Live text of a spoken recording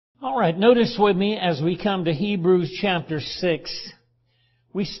All right, notice with me as we come to Hebrews chapter 6.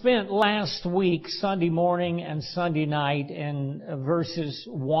 We spent last week, Sunday morning and Sunday night, in verses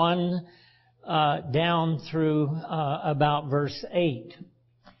 1 down through about verse 8.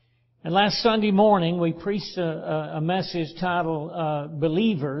 And last Sunday morning, we preached a message titled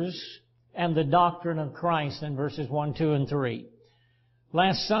Believers and the Doctrine of Christ in verses 1, 2, and 3.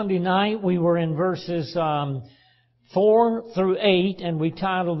 Last Sunday night, we were in verses 4 through 8, and we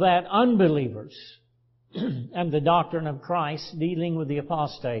titled that Unbelievers and the Doctrine of Christ, dealing with the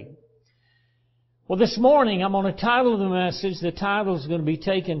apostate. Well, this morning I'm going to title the message. The title is going to be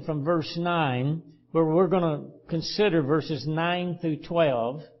taken from verse 9, where we're going to consider verses 9 through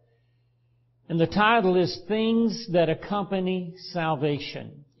 12. And the title is Things That Accompany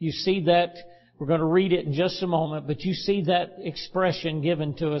Salvation. You see that, we're going to read it in just a moment, but you see that expression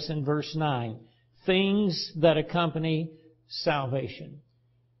given to us in verse 9. Things that accompany salvation.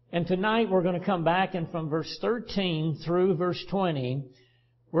 And tonight we're going to come back, and from verse 13 through verse 20,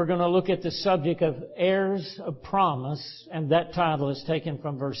 we're going to look at the subject of heirs of promise, and that title is taken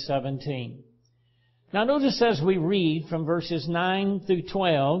from verse 17. Now notice as we read from verses 9 through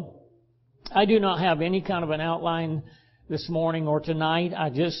 12, I do not have any kind of an outline this morning or tonight. I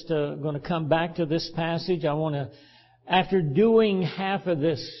just going to come back to this passage. I want to, after doing half of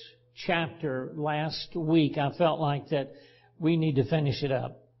this chapter last week, I felt like that we need to finish it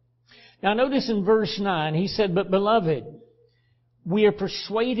up. Now notice in verse 9, he said, "But beloved, we are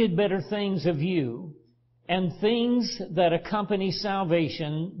persuaded better things of you, and things that accompany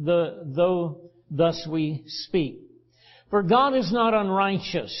salvation, though thus we speak. For God is not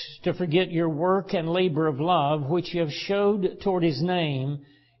unrighteous to forget your work and labor of love, which you have showed toward His name,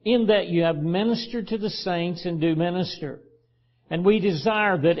 in that you have ministered to the saints and do minister. And we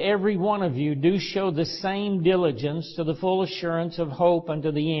desire that every one of you do show the same diligence to the full assurance of hope unto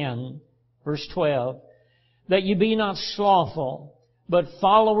the end." Verse 12. "That you be not slothful, but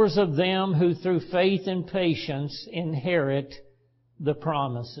followers of them who through faith and patience inherit the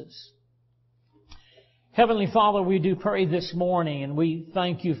promises." Heavenly Father, we do pray this morning, and we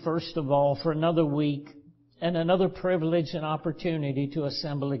thank you first of all for another week and another privilege and opportunity to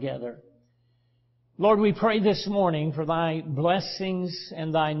assemble together. Lord, we pray this morning for Thy blessings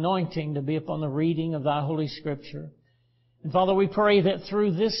and Thy anointing to be upon the reading of Thy Holy Scripture. And Father, we pray that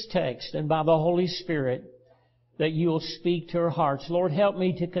through this text and by the Holy Spirit that You will speak to our hearts. Lord, help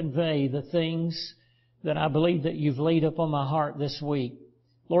me to convey the things that I believe that You've laid upon my heart this week.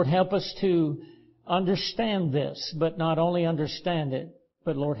 Lord, help us to understand this, but not only understand it,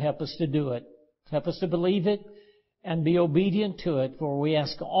 but Lord, help us to do it. Help us to believe it and be obedient to it, for we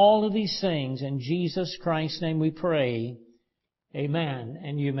ask all of these things in Jesus Christ's name we pray. Amen.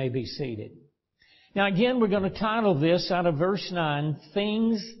 And you may be seated. Now again, we're going to title this out of verse 9,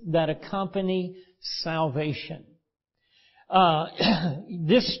 Things That Accompany Salvation.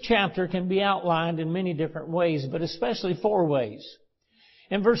 This chapter can be outlined in many different ways, but especially 4 ways.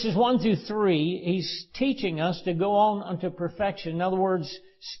 In verses 1 through 3, he's teaching us to go on unto perfection. In other words,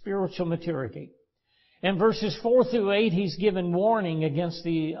 spiritual maturity. In verses 4 through 8, he's given warning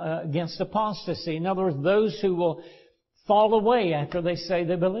against apostasy. In other words, those who will fall away after they say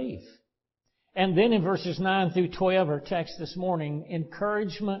they believe. And then in verses 9 through 12, our text this morning,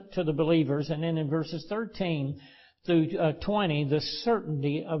 encouragement to the believers. And then in verses 13 through 20, the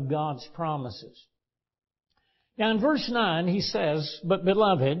certainty of God's promises. Now in verse 9, he says, "But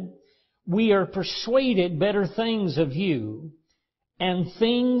beloved, we are persuaded better things of you, and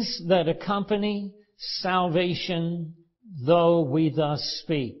things that accompany salvation, though we thus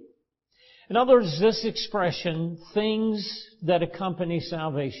speak." In other words, this expression, things that accompany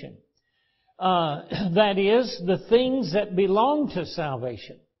salvation, that is, the things that belong to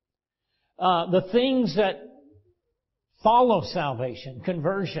salvation, the things that follow salvation,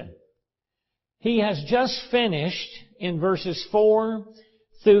 conversion. He has just finished in verses 4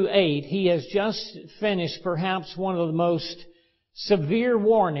 through 8, he has just finished perhaps one of the most severe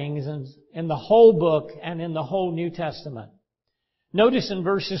warnings in the whole book and in the whole New Testament. Notice in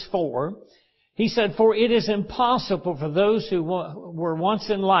verses 4, he said, "For it is impossible for those who were once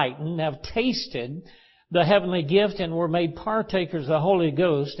enlightened, have tasted the heavenly gift and were made partakers of the Holy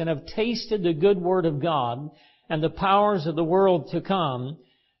Ghost, and have tasted the good word of God and the powers of the world to come,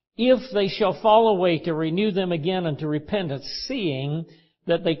 if they shall fall away, to renew them again unto repentance, seeing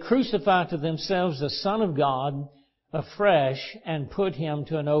that they crucify to themselves the Son of God afresh and put Him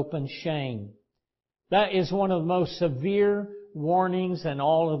to an open shame." That is one of the most severe warnings in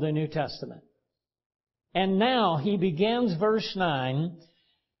all of the New Testament. And now he begins verse 9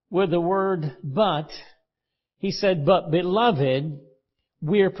 with the word "but." He said, "But beloved,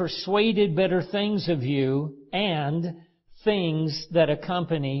 we are persuaded better things of you, and things that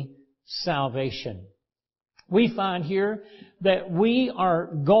accompany salvation. We find here that we are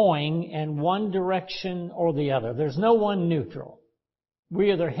going in one direction or the other. There's no one neutral.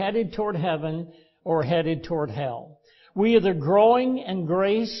 We're either headed toward heaven or headed toward hell. We're either growing in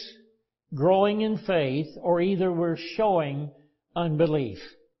grace, growing in faith, or either we're showing unbelief.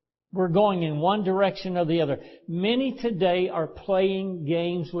 We're going in one direction or the other. Many today are playing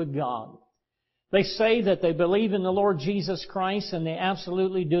games with God. They say that they believe in the Lord Jesus Christ, and they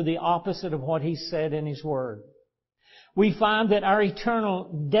absolutely do the opposite of what He said in His Word. We find that our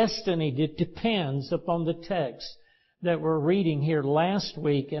eternal destiny depends upon the text that we're reading here last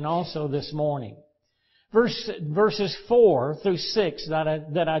week and also this morning. Verses 4 through 6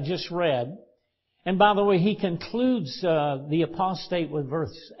 that I just read. And by the way, he concludes the apostate with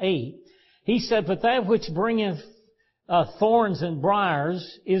verse 8. He said, "But that which bringeth thorns and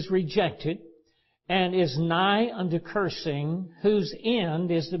briars is rejected, and is nigh unto cursing, whose end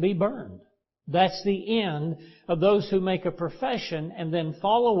is to be burned." That's the end of those who make a profession and then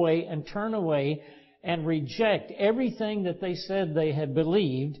fall away and turn away and reject everything that they said they had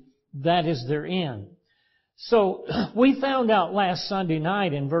believed. That is their end. So we found out last Sunday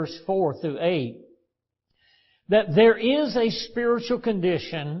night in verse 4 through 8 that there is a spiritual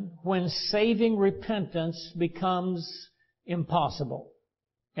condition when saving repentance becomes impossible.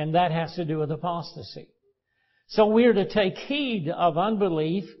 And that has to do with apostasy. So we are to take heed of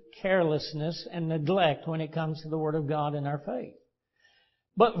unbelief, carelessness, and neglect when it comes to the Word of God in our faith.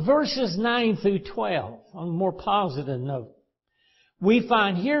 But verses 9 through 12, on a more positive note, we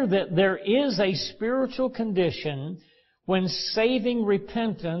find here that there is a spiritual condition when saving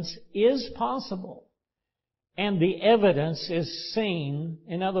repentance is possible. And the evidence is seen.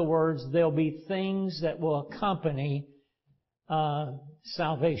 In other words, there'll be things that will accompany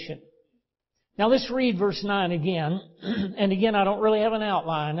salvation. Now let's read verse 9 again. And again, I don't really have an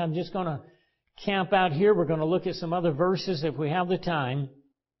outline. I'm just going to camp out here. We're going to look at some other verses if we have the time.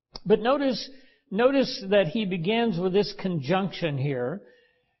 But notice that he begins with this conjunction here.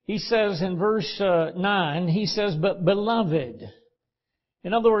 He says in verse 9, he says, "But beloved."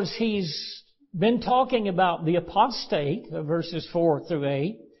 In other words, he's been talking about the apostate, verses 4 through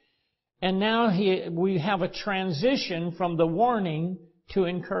 8. And now we have a transition from the warning to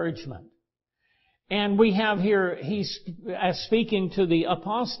encouragement. And we have here, he's speaking to the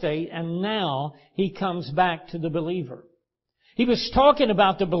apostate, and now he comes back to the believer. He was talking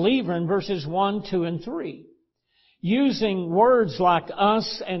about the believer in verses 1, 2, and 3, using words like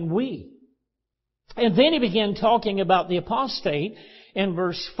us and we. And then he began talking about the apostate in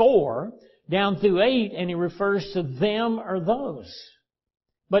verse 4 down through 8, and he refers to them or those.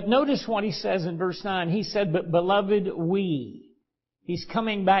 But notice what he says in verse 9. He said, "But beloved, we." He's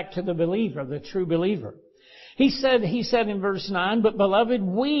coming back to the believer, the true believer. He said in verse 9, "But beloved,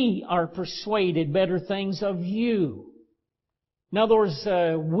 we are persuaded better things of you." In other words,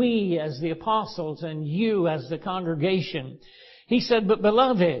 we as the apostles and you as the congregation. He said, "But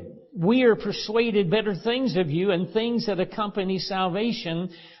beloved, we are persuaded better things of you, and things that accompany salvation,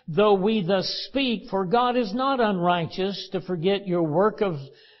 though we thus speak. For God is not unrighteous to forget your work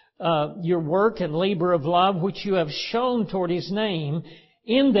and labor of love, which you have shown toward His name,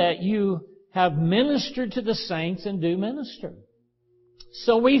 in that you have ministered to the saints and do minister."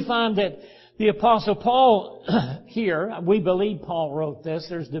 So we find that the Apostle Paul here, we believe Paul wrote this.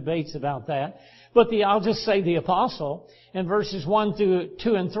 There's debates about that. But I'll just say the Apostle in verses 1 through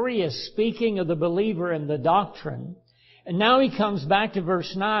 2 and 3 is speaking of the believer and the doctrine. And now he comes back to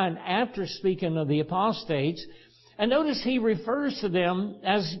verse 9 after speaking of the apostates. And notice he refers to them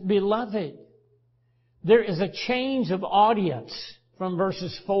as beloved. There is a change of audience from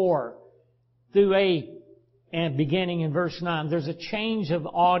verses 4 through 8 and beginning in verse 9. There's a change of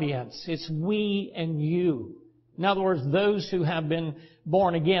audience. It's we and you. In other words, those who have been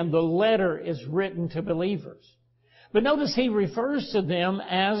born again. The letter is written to believers. But notice he refers to them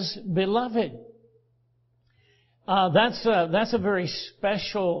as beloved. That's a very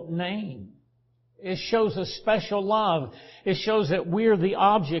special name. It shows a special love. It shows that we're the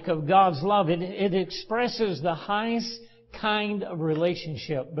object of God's love. It expresses the highest kind of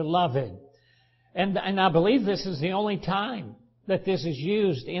relationship, beloved. And I believe this is the only time that this is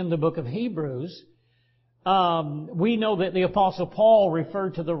used in the book of Hebrews. We know that the Apostle Paul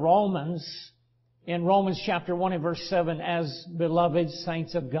referred to the Romans in Romans chapter 1 and verse 7 as beloved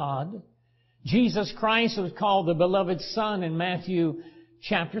saints of God. Jesus Christ was called the beloved Son in Matthew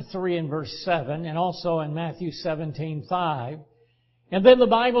chapter 3 and verse 7, and also in Matthew 17:5. And then the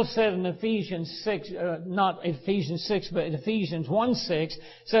Bible said in Ephesians 6, not Ephesians 6, but Ephesians 1:6,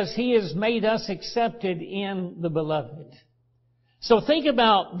 says He has made us accepted in the Beloved. So think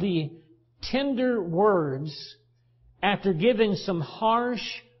about the tender words after giving some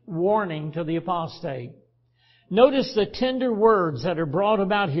harsh warning to the apostate. Notice the tender words that are brought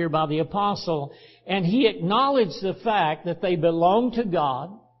about here by the apostle, and he acknowledged the fact that they belong to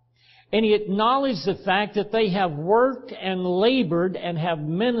God, and he acknowledged the fact that they have worked and labored and have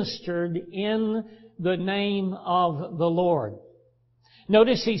ministered in the name of the Lord.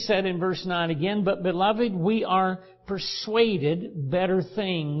 Notice he said in verse 9 again, "But beloved, we are persuaded better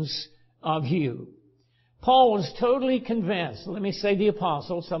things of you." Paul was totally convinced. Let me say the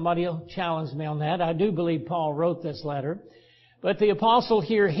apostle. Somebody will challenge me on that. I do believe Paul wrote this letter. But the apostle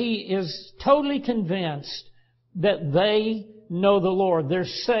here, he is totally convinced that they know the Lord. They're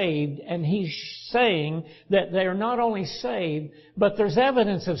saved. And he's saying that they're not only saved, but there's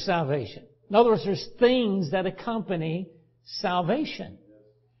evidence of salvation. In other words, there's things that accompany salvation.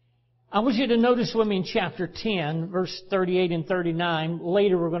 I want you to notice with me in chapter 10, verse 38 and 39.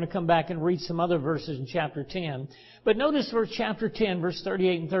 Later we're going to come back and read some other verses in chapter 10. But notice chapter 10, verse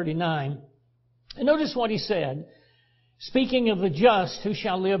 38 and 39. And notice what he said, speaking of the just who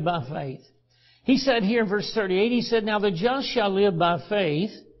shall live by faith. He said here in verse 38, he said, "Now the just shall live by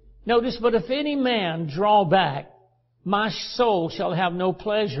faith." Notice, "But if any man draw back, my soul shall have no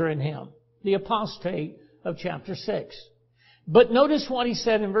pleasure in him." The apostate of chapter 6. But notice what he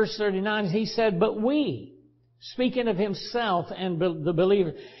said in verse 39. He said, "But we," speaking of himself and the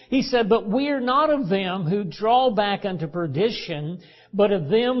believer, he said, "But we are not of them who draw back unto perdition, but of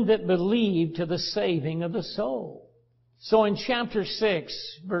them that believe to the saving of the soul." So in chapter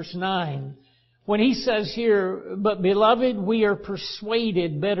 6, verse 9, when he says here, "But beloved, we are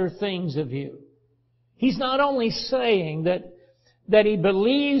persuaded better things of you," he's not only saying that he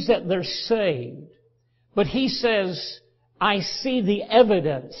believes that they're saved, but he says, "I see the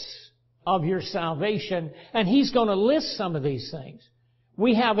evidence of your salvation," and he's going to list some of these things.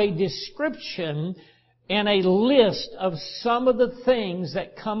 We have a description and a list of some of the things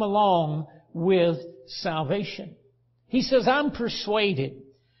that come along with salvation. He says, "I'm persuaded."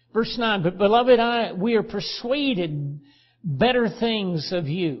 Verse 9, "But beloved, we are persuaded better things of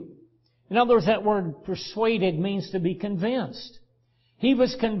you." In other words, that word persuaded means to be convinced. He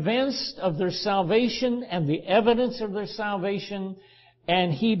was convinced of their salvation and the evidence of their salvation,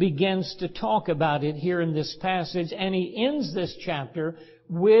 and he begins to talk about it here in this passage, and he ends this chapter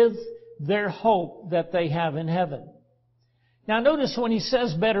with their hope that they have in heaven. Now notice when he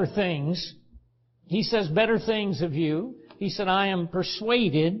says better things, he says better things of you. He said, "I am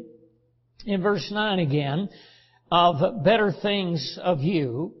persuaded," in verse 9 again, "of better things of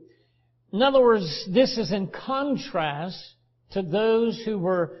you." In other words, this is in contrast to those who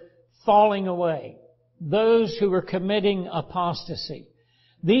were falling away, those who were committing apostasy.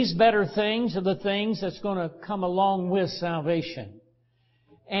 These better things are the things that's going to come along with salvation.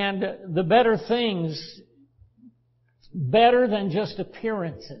 And the better things, better than just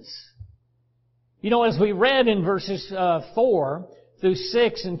appearances. You know, as we read in verses 4 through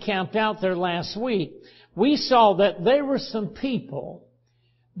 6 and camped out there last week, we saw that there were some people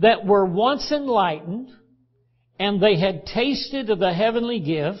that were once enlightened, and they had tasted of the heavenly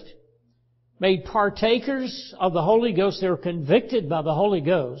gift, made partakers of the Holy Ghost. They were convicted by the Holy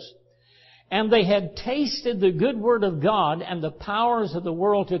Ghost. And they had tasted the good Word of God and the powers of the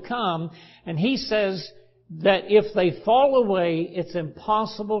world to come. And he says that if they fall away, it's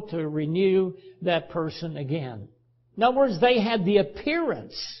impossible to renew that person again. In other words, they had the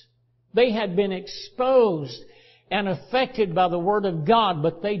appearance. They had been exposed and affected by the Word of God,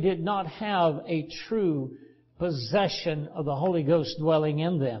 but they did not have a true possession of the Holy Ghost dwelling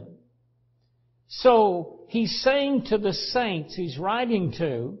in them. So he's saying to the saints he's writing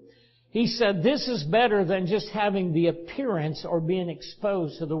to, he said, this is better than just having the appearance or being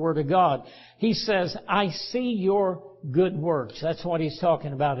exposed to the Word of God. He says, I see your good works. That's what he's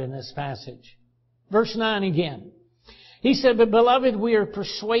talking about in this passage. Verse 9 again. He said, but beloved, we are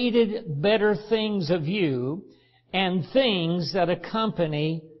persuaded better things of you and things that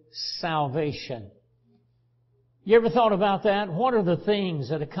accompany salvation. You ever thought about that? What are the things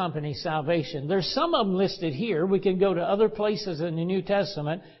that accompany salvation? There's some of them listed here. We can go to other places in the New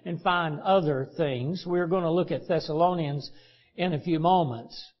Testament and find other things. We're going to look at Thessalonians in a few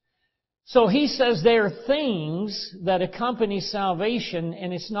moments. So he says there are things that accompany salvation,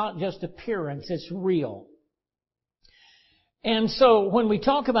 and it's not just appearance, it's real. And so when we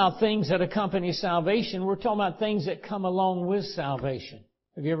talk about things that accompany salvation, we're talking about things that come along with salvation.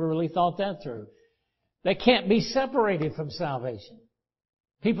 Have you ever really thought that through? They can't be separated from salvation.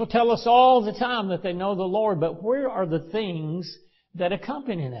 People tell us all the time that they know the Lord, but where are the things that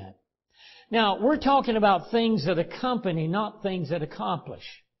accompany that? Now, we're talking about things that accompany, not things that accomplish.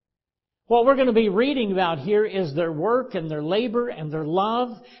 What we're going to be reading about here is their work and their labor and their love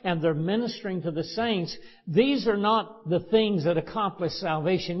and their ministering to the saints. These are not the things that accomplish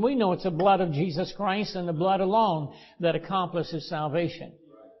salvation. We know it's the blood of Jesus Christ and the blood alone that accomplishes salvation.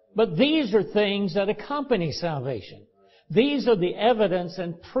 But these are things that accompany salvation. These are the evidence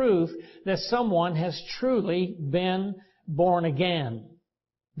and proof that someone has truly been born again.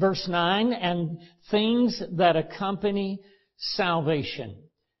 Verse 9, and things that accompany salvation.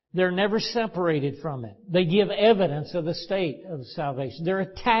 They're never separated from it. They give evidence of the state of salvation. They're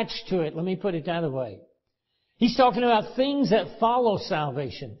attached to it. Let me put it the other way. He's talking about things that follow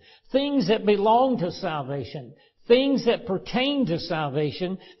salvation, things that belong to salvation, things that pertain to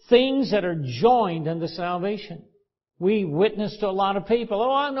salvation, things that are joined unto salvation. We witness to a lot of people,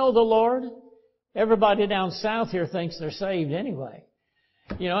 oh, I know the Lord. Everybody down south here thinks they're saved anyway.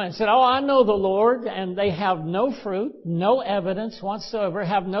 And said, oh, I know the Lord, and they have no fruit, no evidence whatsoever,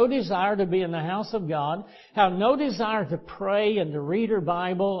 have no desire to be in the house of God, have no desire to pray and to read her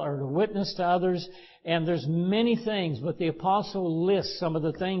Bible or to witness to others. And there's many things, but the apostle lists some of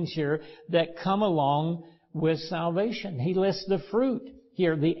the things here that come along with salvation. He lists the fruit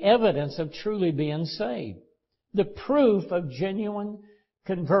here, the evidence of truly being saved. The proof of genuine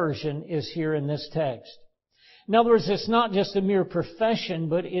conversion is here in this text. In other words, it's not just a mere profession,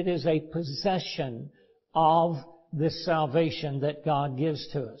 but it is a possession of this salvation that God gives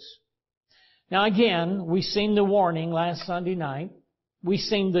to us. Now again, we've seen the warning last Sunday night. We've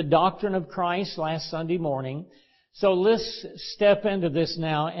seen the doctrine of Christ last Sunday morning. So let's step into this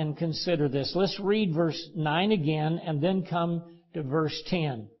now and consider this. Let's read verse 9 again and then come to verse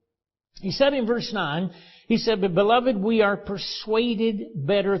 10. He said in verse 9, he said, but beloved, we are persuaded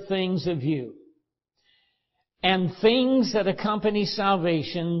better things of you, and things that accompany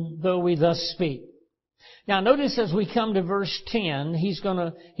salvation, though we thus speak. Now notice as we come to verse 10, he's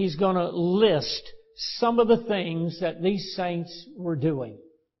gonna list some of the things that these saints were doing.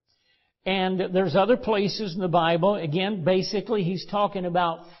 And there's other places in the Bible, again, basically he's talking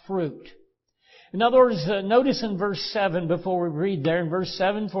about fruit. In other words, notice in verse 7, before we read there, in verse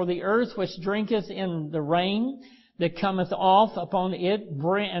 7, for the earth which drinketh in the rain that cometh off upon it,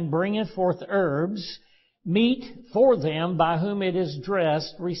 and bringeth forth herbs, meat for them by whom it is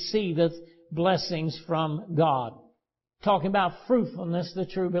dressed, receiveth blessings from God. Talking about fruitfulness, the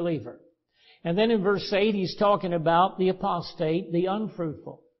true believer. And then in verse 8, he's talking about the apostate, the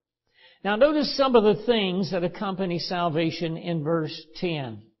unfruitful. Now notice some of the things that accompany salvation in verse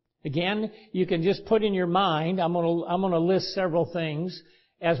 10. Again, you can just put in your mind, I'm going to list several things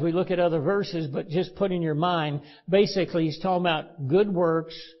as we look at other verses, but just put in your mind, basically he's talking about good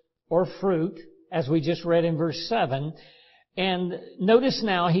works or fruit, as we just read in verse 7. And notice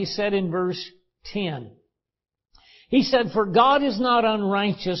now, he said in verse 10, he said, for God is not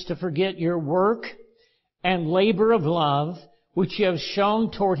unrighteous to forget your work and labor of love, which you have shown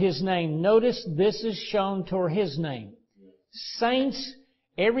toward His name. Notice this is shown toward His name. Saints,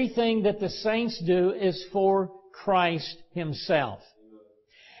 everything that the saints do is for Christ Himself.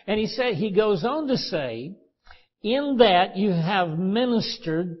 And he goes on to say, in that you have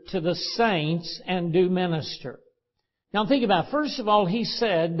ministered to the saints and do minister. Now think about it. First of all, he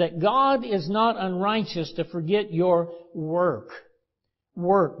said that God is not unrighteous to forget your work.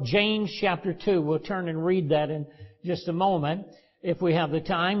 Work. James chapter 2. We'll turn and read that in just a moment if we have the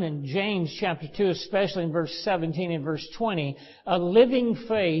time. In James chapter 2, especially in verse 17 and verse 20, a living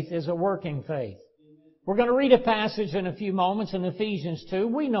faith is a working faith. We're going to read a passage in a few moments in Ephesians 2.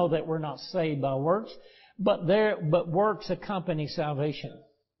 We know that we're not saved by works, but works accompany salvation.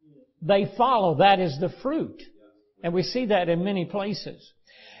 They follow. That is the fruit. And we see that in many places.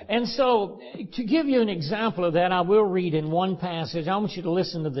 And so, to give you an example of that, I will read in one passage. I want you to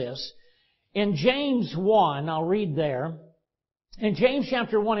listen to this. In James 1, I'll read there. In James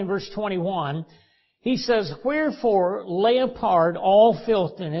chapter 1 and verse 21, he says, wherefore lay apart all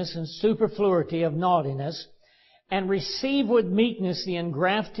filthiness and superfluity of naughtiness, and receive with meekness the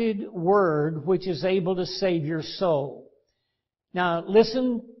engrafted word which is able to save your soul. Now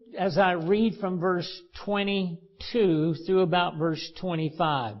listen as I read from verse 22 through about verse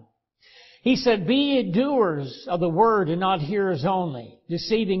 25. He said, be ye doers of the word and not hearers only,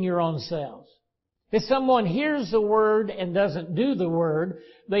 deceiving your own selves. If someone hears the word and doesn't do the word,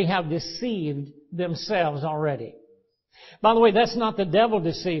 they have deceived themselves already. By the way, that's not the devil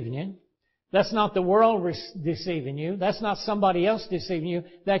deceiving you. That's not the world deceiving you. That's not somebody else deceiving you.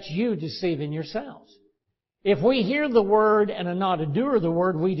 That's you deceiving yourselves. If we hear the word and are not a doer of the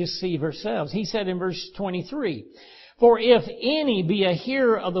word, we deceive ourselves. He said in verse 23, for if any be a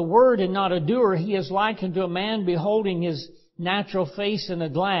hearer of the word and not a doer, he is likened to a man beholding his natural face in a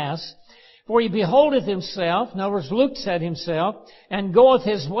glass. For he beholdeth himself, in other words, looks at himself, and goeth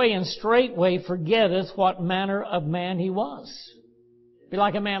his way, and straightway forgetteth what manner of man he was. Be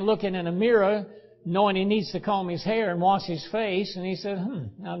like a man looking in a mirror, knowing he needs to comb his hair and wash his face, and he said,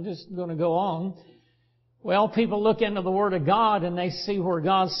 I'm just going to go on. Well, people look into the Word of God and they see where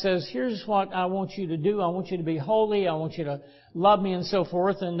God says, here's what I want you to do. I want you to be holy. I want you to love me and so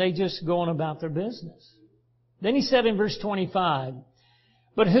forth. And they just go on about their business. Then he said in verse 25,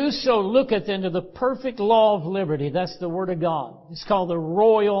 but whoso looketh into the perfect law of liberty, that's the Word of God. It's called the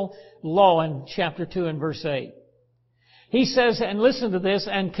royal law in chapter 2 and verse 8. He says, and listen to this,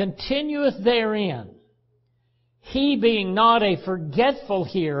 and continueth therein, he being not a forgetful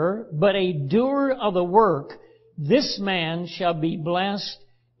hearer, but a doer of the work, this man shall be blessed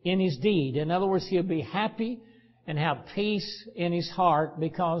in his deed. In other words, he'll be happy and have peace in his heart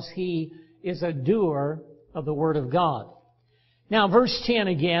because he is a doer of the Word of God. Now, verse 10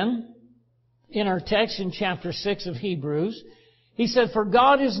 again, in our text in chapter 6 of Hebrews, he said, for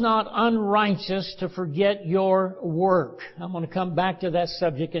God is not unrighteous to forget your work. I'm going to come back to that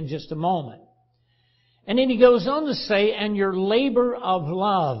subject in just a moment. And then he goes on to say, and your labor of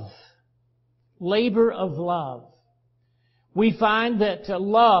love. Labor of love. We find that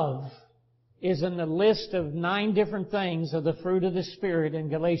love is in the list of 9 different things of the fruit of the Spirit in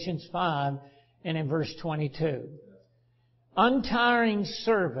Galatians 5 and in verse 22. Untiring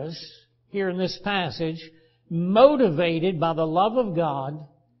service, here in this passage, motivated by the love of God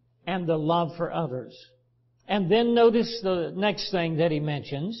and the love for others. And then notice the next thing that he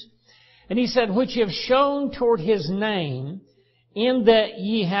mentions. And he said, which you have shown toward His name, in that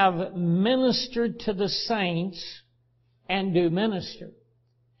ye have ministered to the saints and do minister.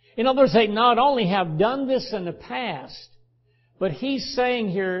 In other words, they not only have done this in the past, but he's saying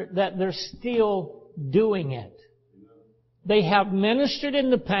here that they're still doing it. They have ministered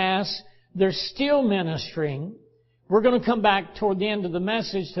in the past. They're still ministering. We're going to come back toward the end of the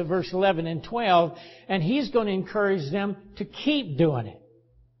message to verse 11 and 12, and he's going to encourage them to keep doing it.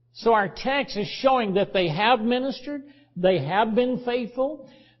 So our text is showing that they have ministered, they have been faithful,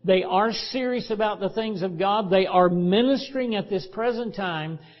 they are serious about the things of God, they are ministering at this present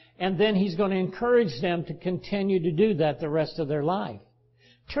time, and then he's going to encourage them to continue to do that the rest of their life.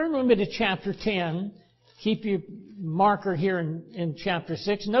 Turn with me to chapter 10. Keep your marker here in chapter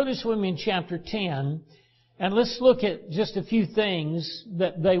 6. Notice with me in chapter 10, and let's look at just a few things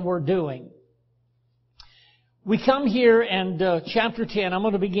that they were doing. We come here and chapter 10, I'm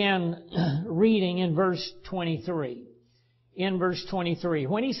going to begin reading in verse 23. In verse 23,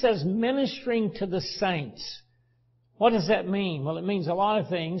 when he says ministering to the saints, what does that mean? Well, it means a lot of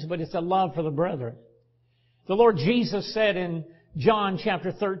things, but it's a love for the brethren. The Lord Jesus said in John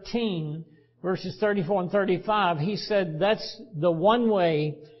chapter 13, verses 34 and 35, He said, that's the one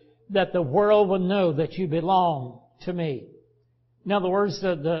way that the world will know that you belong to me. In other words,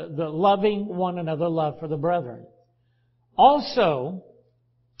 the loving one another, love for the brethren. Also,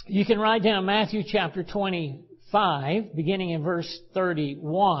 you can write down Matthew chapter 25, beginning in verse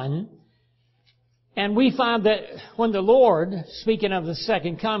 31. And we find that when the Lord, speaking of the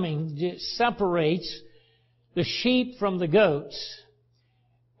second coming, separates the sheep from the goats,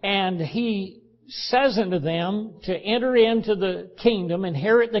 and He says unto them to enter into the kingdom,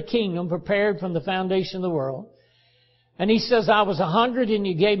 inherit the kingdom prepared from the foundation of the world. And He says, I was hungry and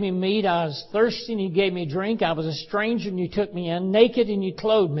you gave me meat. I was thirsty and you gave me drink. I was a stranger and you took me in. Naked and you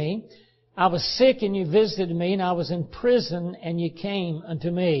clothed me. I was sick and you visited me. And I was in prison and you came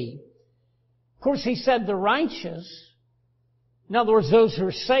unto me. Of course, He said the righteous, in other words, those who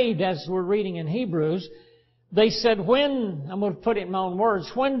are saved, as we're reading in Hebrews, they said, when, I'm going to put it in my own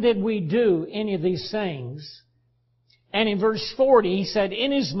words, when did we do any of these things? And in verse 40, He said,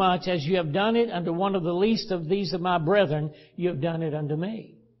 inasmuch as you have done it unto one of the least of these of my brethren, you have done it unto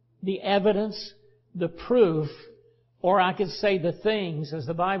me. The evidence, the proof, or I could say the things, as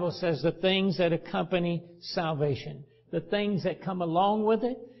the Bible says, the things that accompany salvation. The things that come along with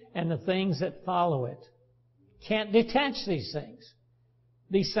it and the things that follow it. Can't detach these things.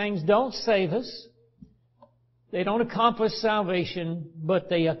 These things don't save us. They don't accomplish salvation, but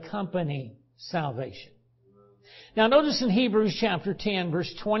they accompany salvation. Now notice in Hebrews chapter 10,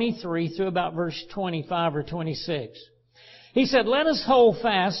 verse 23 through about verse 25 or 26. He said, let us hold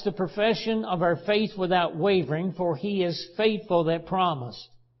fast the profession of our faith without wavering, for He is faithful that promised.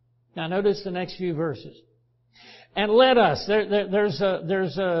 Now notice the next few verses. And let us, there's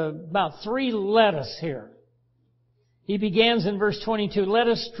about 3 let us here. He begins in verse 22, let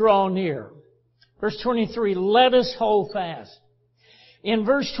us draw near. Verse 23, let us hold fast. In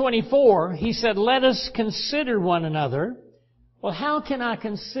verse 24, he said, let us consider one another. Well, how can I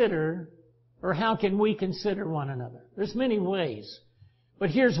consider, or how can we consider one another? There's many ways.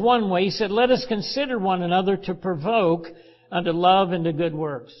 But here's one way. He said, let us consider one another to provoke unto love and to good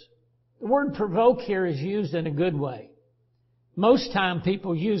works. The word provoke here is used in a good way. Most time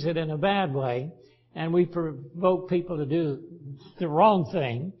people use it in a bad way, and we provoke people to do the wrong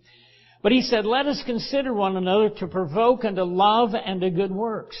thing. But he said, let us consider one another to provoke unto love and to good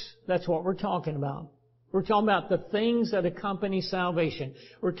works. That's what we're talking about. We're talking about the things that accompany salvation.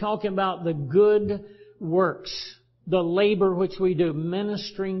 We're talking about the good works, the labor which we do,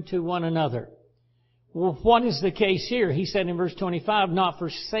 ministering to one another. Well, what is the case here? He said in verse 25, not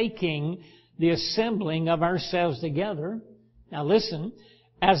forsaking the assembling of ourselves together. Now listen,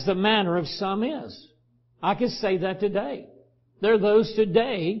 as the manner of some is. I could say that today. There are those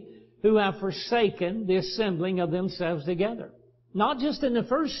today who have forsaken the assembling of themselves together. Not just in the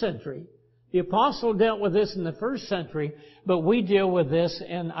first century. The apostle dealt with this in the first century, but we deal with this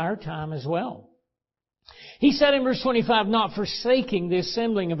in our time as well. He said in verse 25, not forsaking the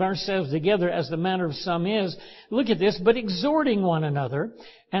assembling of ourselves together as the manner of some is. Look at this, but exhorting one another,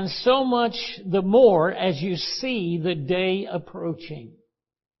 and so much the more as you see the day approaching.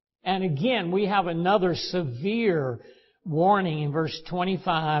 And again, we have another severe warning in verse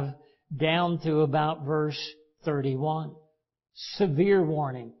 25 down to about verse 31. Severe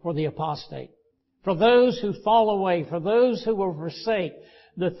warning for the apostate. For those who fall away, for those who will forsake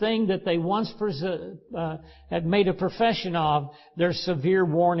the thing that they once had made a profession of, there's severe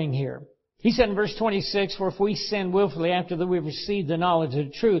warning here. He said in verse 26, for if we sin willfully after that we've received the knowledge of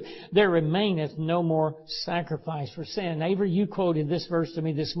the truth, there remaineth no more sacrifice for sin. Avery, you quoted this verse to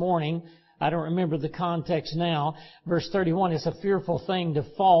me this morning. I don't remember the context now. Verse 31, it's a fearful thing to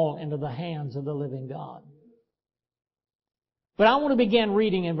fall into the hands of the living God. But I want to begin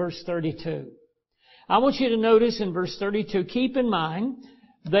reading in verse 32. I want you to notice in verse 32, keep in mind,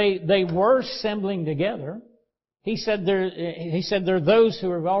 they were assembling together. He said there are those who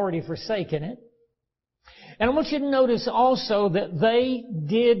have already forsaken it. And I want you to notice also that they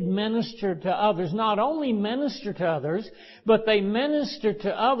did minister to others. Not only minister to others, but they ministered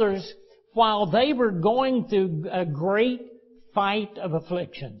to others while they were going through a great fight of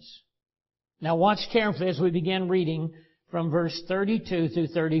afflictions. Now watch carefully as we begin reading from verse 32 through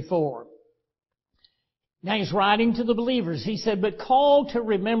 34. Now he's writing to the believers. He said, but call to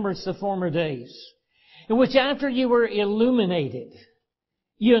remembrance the former days, in which after you were illuminated,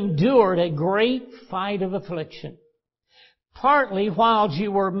 you endured a great fight of affliction. Partly while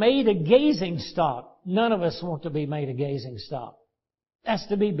you were made a gazing stock. None of us want to be made a gazing stock. That's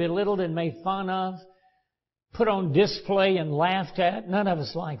to be belittled and made fun of, put on display and laughed at. None of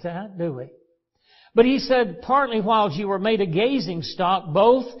us like that, do we? But he said, partly while you were made a gazing stock,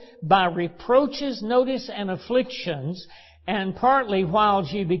 both by reproaches, notice, and afflictions, and partly while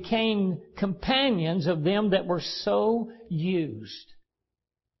you became companions of them that were so used.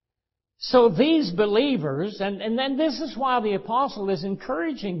 So these believers, and then this is why the apostle is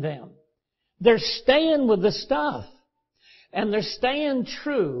encouraging them. They're staying with the stuff. And they're staying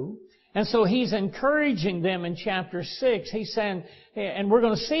true. And so he's encouraging them in chapter 6. He's saying, and we're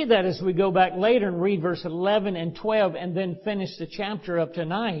going to see that as we go back later and read verse 11 and 12 and then finish the chapter up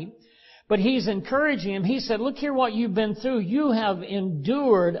tonight. But he's encouraging them. He said, look here what you've been through. You have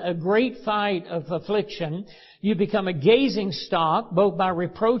endured a great fight of affliction. You become a gazing stock, both by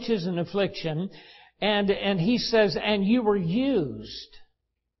reproaches and affliction. And he says, and you were used.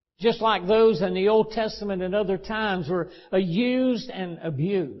 Just like those in the Old Testament and other times were used and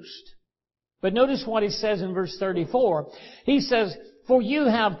abused. But notice what he says in verse 34. He says, for you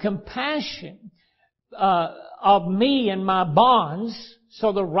have compassion of me and my bonds.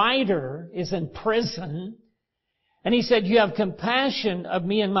 So the writer is in prison. And he said, you have compassion of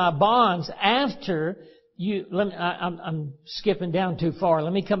me and my bonds after you... I'm skipping down too far.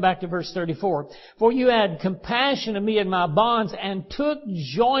 Let me come back to verse 34. For you had compassion of me and my bonds and took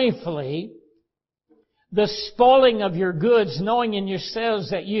joyfully the spoiling of your goods, knowing in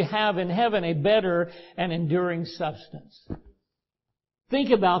yourselves that you have in heaven a better and enduring substance.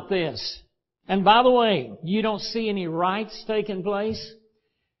 Think about this. And by the way, you don't see any riots taking place.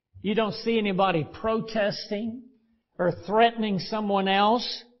 You don't see anybody protesting or threatening someone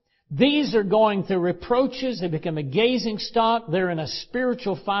else. These are going through reproaches. They become a gazing stock. They're in a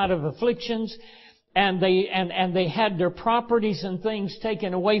spiritual fight of afflictions. And they had their properties and things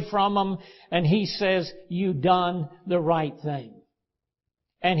taken away from them. And he says, you done the right thing.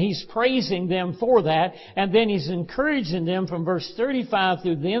 And He's praising them for that. And then He's encouraging them from verse 35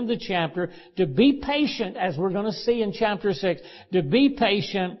 through the end of the chapter to be patient, as we're going to see in chapter 6, to be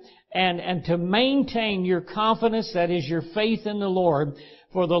patient and to maintain your confidence, that is your faith in the Lord,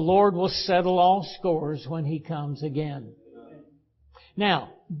 for the Lord will settle all scores when He comes again. Now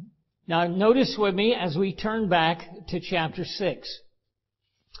notice with me as we turn back to chapter 6.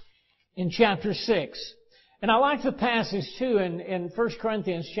 In chapter 6, and I like the passage too in 1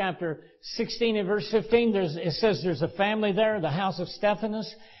 Corinthians chapter 16 and verse 15. It says there's a family there, the house of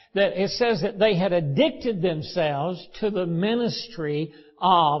Stephanus, that it says that they had addicted themselves to the ministry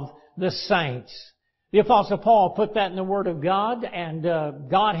of the saints. The Apostle Paul put that in the Word of God, and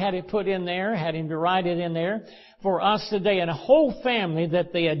God had it put in there, had him to write it in there for us today. And a whole family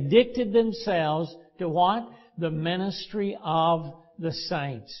that they addicted themselves to what? The ministry of the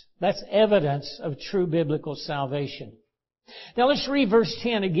saints. That's evidence of true biblical salvation. Now let's read verse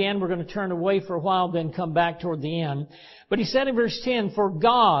 10 again. We're going to turn away for a while, then come back toward the end. But he said in verse 10, for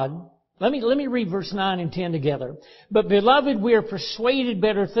God, let me read verse 9 and 10 together. But beloved, we are persuaded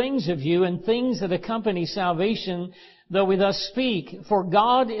better things of you, and things that accompany salvation, though we thus speak. For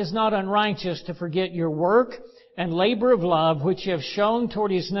God is not unrighteous to forget your work and labor of love, which you have shown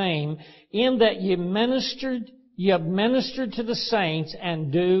toward His name, in that you have ministered to the saints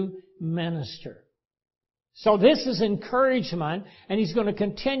and do minister. So this is encouragement, and he's going to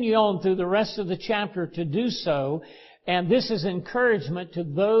continue on through the rest of the chapter to do so. And this is encouragement to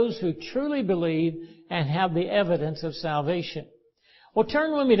those who truly believe and have the evidence of salvation. Well,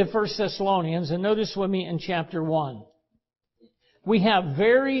 turn with me to 1 Thessalonians and notice with me in chapter 1. We have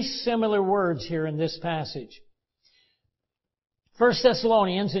very similar words here in this passage. 1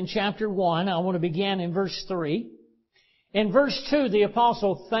 Thessalonians in chapter 1, I want to begin in verse 3. In verse 2, the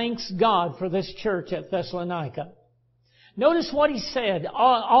apostle thanks God for this church at Thessalonica. Notice what he said,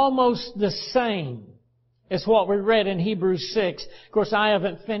 almost the same as what we read in Hebrews 6. Of course, I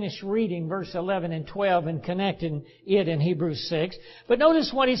haven't finished reading verse 11 and 12 and connecting it in Hebrews 6. But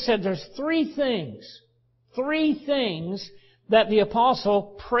notice what he said. There's three things that the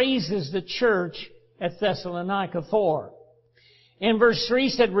apostle praises the church at Thessalonica for. In verse 3 he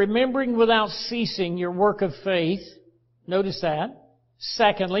said, remembering without ceasing your work of faith. Notice that.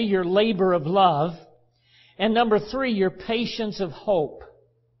 Secondly, your labor of love. And number 3, your patience of hope.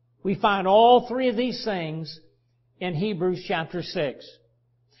 We find all three of these things in Hebrews chapter 6.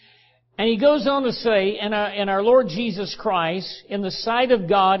 And he goes on to say, in our Lord Jesus Christ, in the sight of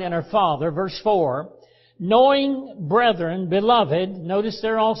God and our Father, verse 4, knowing, brethren, beloved, notice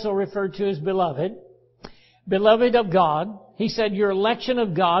they're also referred to as beloved of God. He said, your election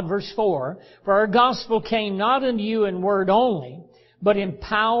of God, verse 4, for our gospel came not unto you in word only, but in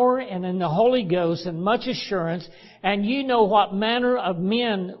power and in the Holy Ghost and much assurance, and you know what manner of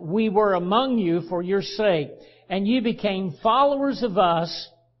men we were among you for your sake. And you became followers of us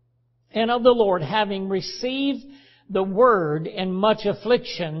and of the Lord, having received the word in much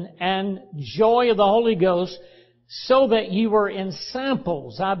affliction and joy of the Holy Ghost, so that you were in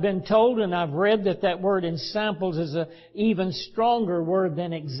samples. I've been told and I've read that word in samples is an even stronger word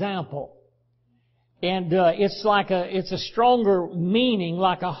than example. And it's a stronger meaning,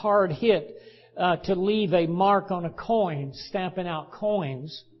 like a hard hit, to leave a mark on a coin, stamping out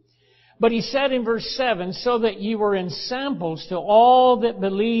coins. But he said in verse 7, so that you were in samples to all that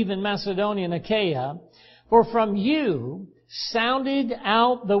believe in Macedonia and Achaia, for from you sounded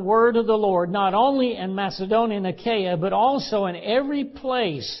out the word of the Lord, not only in Macedonia and Achaia, but also in every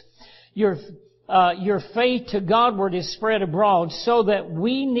place. Your faith to Godward is spread abroad, so that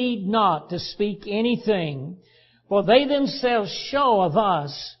we need not to speak anything, for they themselves show of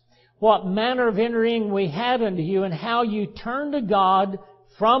us what manner of entering we had unto you, and how you turned to God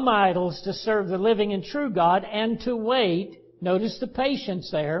from idols to serve the living and true God, and to wait, notice the patience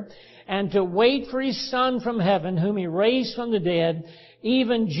there, and to wait for His Son from heaven, whom He raised from the dead,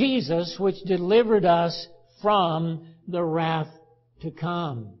 even Jesus, which delivered us from the wrath to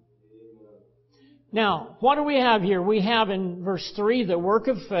come. Now, what do we have here? We have in verse 3 the work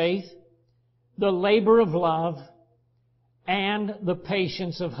of faith, the labor of love, and the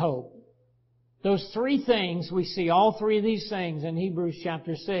patience of hope. Those three things, we see all three of these things in Hebrews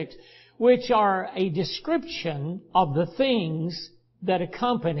chapter 6, which are a description of the things that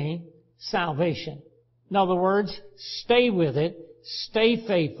accompany salvation. In other words, stay with it, stay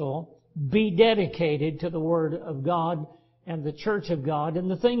faithful, be dedicated to the Word of God and the church of God and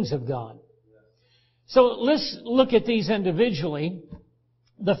the things of God. So let's look at these individually.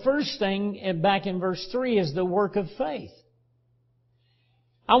 The first thing back in verse 3 is the work of faith.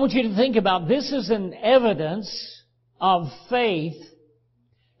 I want you to think about this as an evidence of faith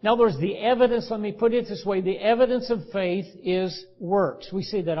In other words, the evidence, let me put it this way, the evidence of faith is works. We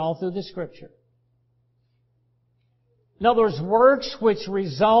see that all through the Scripture. In other words, works which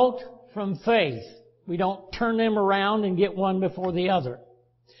result from faith. We don't turn them around and get one before the other.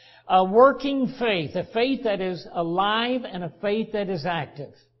 A working faith, a faith that is alive and a faith that is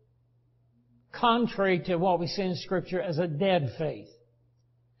active. Contrary to what we see in Scripture as a dead faith.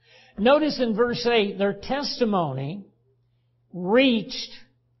 Notice in verse 8, their testimony reached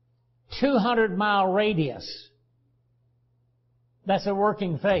 200-mile radius. That's a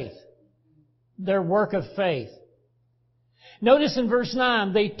working faith. Their work of faith. Notice in verse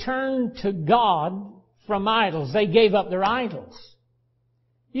 9, they turned to God from idols. They gave up their idols.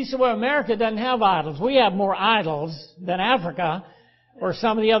 You say, well, America doesn't have idols. We have more idols than Africa or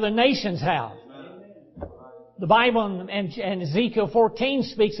some of the other nations have. The Bible and Ezekiel 14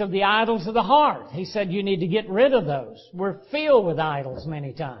 speaks of the idols of the heart. He said you need to get rid of those. We're filled with idols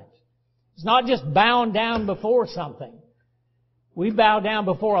many times. It's not just bowing down before something. We bow down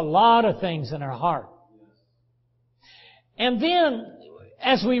before a lot of things in our heart. And then,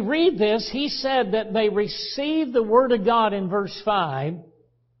 as we read this, he said that they received the Word of God in verse 5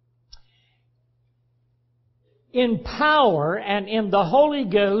 in power and in the Holy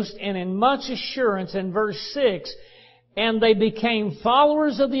Ghost and in much assurance in verse 6. And they became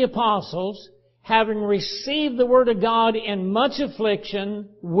followers of the apostles, having received the Word of God in much affliction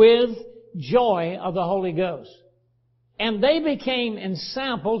with joy of the Holy Ghost. And they became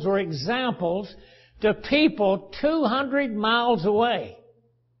ensamples or examples to people 200 miles away.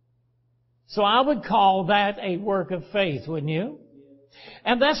 So I would call that a work of faith, wouldn't you?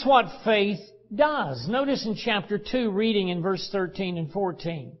 And that's what faith does. Notice in chapter 2, reading in verse 13 and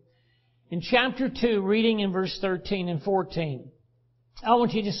 14. In chapter 2, reading in verse 13 and 14, I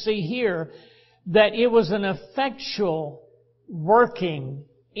want you to see here that it was an effectual working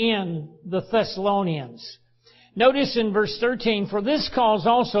in the Thessalonians. Notice in verse 13, for this cause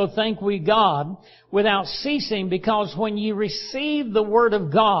also thank we God without ceasing, because when ye received the word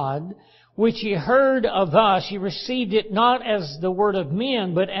of God, which ye heard of us, ye received it not as the word of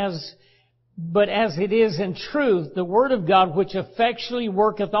men, but as it is in truth, the word of God, which effectually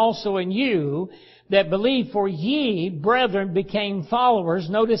worketh also in you that believe. For ye, brethren, became followers,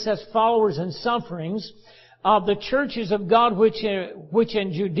 notice as followers in sufferings, of the churches of God which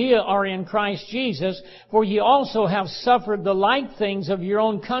in Judea are in Christ Jesus. For ye also have suffered the like things of your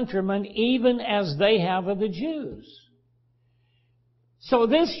own countrymen, even as they have of the Jews. So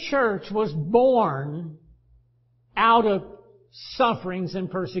this church was born out of sufferings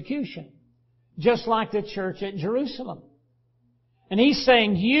and persecution, just like the church at Jerusalem. And he's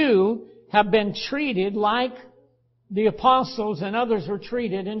saying you have been treated like the apostles and others were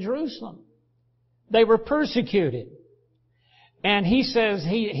treated in Jerusalem. They were persecuted. And he says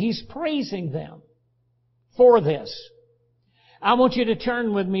he's praising them for this. I want you to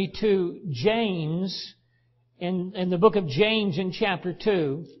turn with me to James, in the book of James in chapter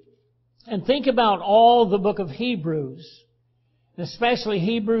 2, and think about all the book of Hebrews, especially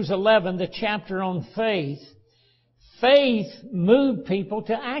Hebrews 11, the chapter on faith. Faith moved people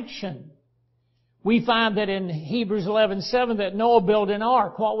to action. We find that in Hebrews 11:7 that Noah built an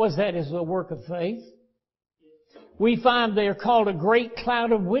ark. What was that? Is a work of faith. We find they are called a great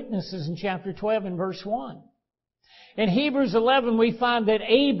cloud of witnesses in chapter 12 and verse 1. In Hebrews 11 we find that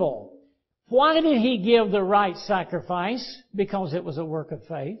Abel, why did he give the right sacrifice? Because it was a work of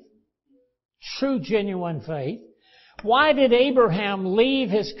faith. True, genuine faith. Why did Abraham leave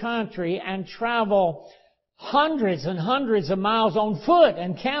his country and travel hundreds and hundreds of miles on foot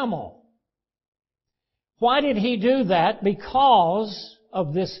and camel? Why did he do that? Because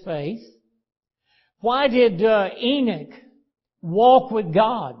of this faith. Why did Enoch walk with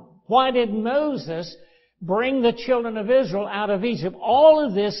God? Why did Moses bring the children of Israel out of Egypt? All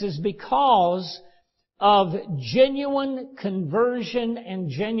of this is because of genuine conversion and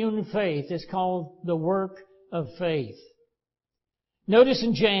genuine faith. It's called the work of faith. Notice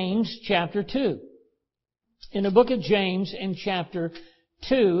in James chapter 2. In the book of James in chapter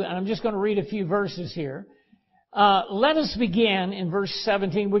 2, and I'm just going to read a few verses here. Let us begin in verse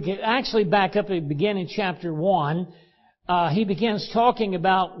 17. We can actually back up and begin in chapter 1. He begins talking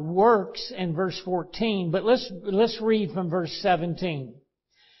about works in verse 14, but let's read from verse 17.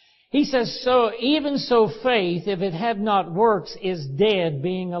 He says, so even so faith, if it had not works, is dead,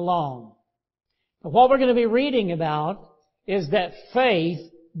 being alone. But what we're going to be reading about is that faith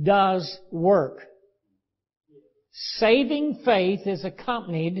does work. Saving faith is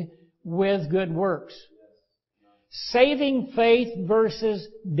accompanied with good works. Saving faith versus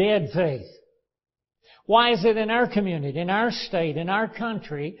dead faith. Why is it in our community, in our state, in our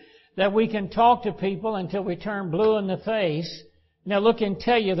country, that we can talk to people until we turn blue in the face? Now look and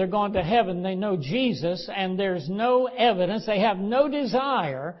tell you they're going to heaven, they know Jesus, and there's no evidence, they have no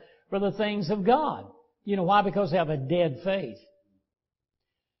desire for the things of God. You know why? Because they have a dead faith.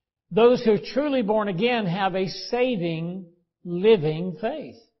 Those who are truly born again have a saving, living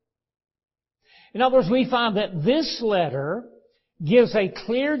faith. In other words, we find that this letter gives a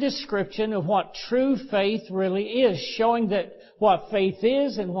clear description of what true faith really is, showing that what faith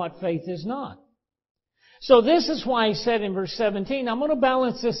is and what faith is not. So this is why he said in verse 17, I'm going to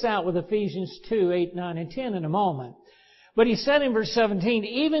balance this out with Ephesians 2, 8, 9, and 10 in a moment. But he said in verse 17,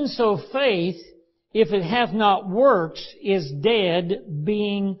 even so faith, if it hath not works, is dead,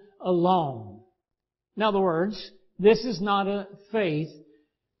 being alone. In other words, this is not a faith.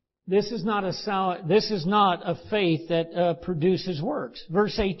 This is not a faith that produces works.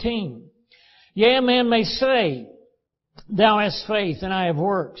 Verse 18. Yea, a man may say, Thou hast faith, and I have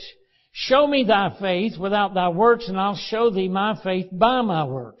works. Show me thy faith without thy works, and I'll show thee my faith by my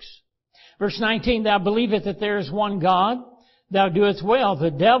works. Verse 19. Thou believest that there is one God. Thou doest well.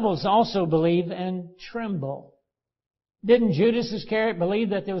 The devils also believe and tremble. Didn't Judas Iscariot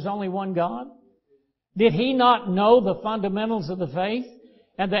believe that there was only one God? Did he not know the fundamentals of the faith?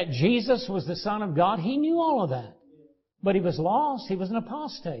 And that Jesus was the Son of God? He knew all of that. But he was lost. He was an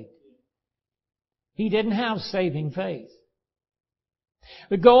apostate. He didn't have saving faith.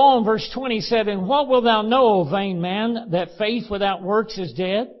 But go on, verse 20 said, And what wilt thou know, O vain man, that faith without works is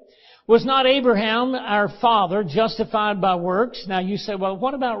dead? Was not Abraham, our father, justified by works? Now you say, well,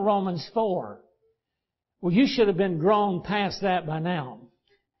 what about Romans 4? Well, you should have been grown past that by now.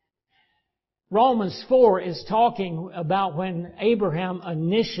 Romans 4 is talking about when Abraham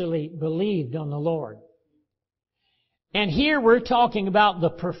initially believed on the Lord. And here we're talking about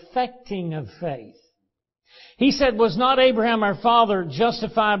the perfecting of faith. He said, Was not Abraham our father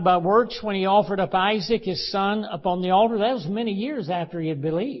justified by works when he offered up Isaac his son upon the altar? That was many years after he had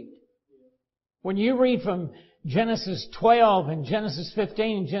believed. When you read from Genesis 12 and Genesis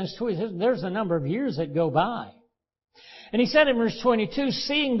 15 and Genesis 20, there's a number of years that go by. And he said in verse 22,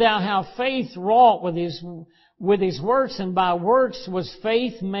 Seeing thou how faith wrought with his works, and by works was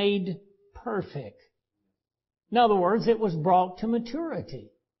faith made perfect. In other words, it was brought to maturity.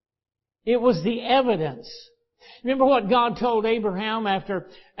 It was the evidence. Remember what God told Abraham after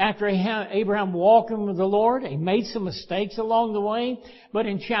Abraham walking with the Lord? He made some mistakes along the way. But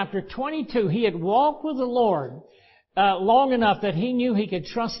in chapter 22, he had walked with the Lord long enough that he knew he could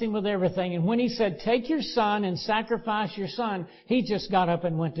trust Him with everything. And when He said, Take your son and sacrifice your son, he just got up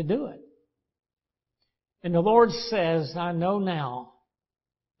and went to do it. And the Lord says, I know now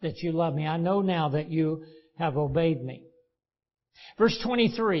that you love me. I know now that you have obeyed me. Verse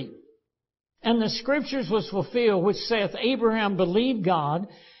 23. And the Scriptures was fulfilled, which saith, Abraham believed God,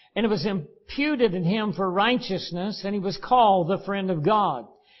 and it was imputed in him for righteousness, and he was called the friend of God.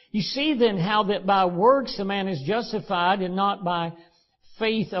 You see then how that by works a man is justified, and not by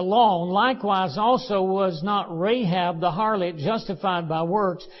faith alone. Likewise also was not Rahab the harlot justified by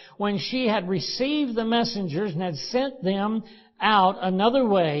works, when she had received the messengers and had sent them out another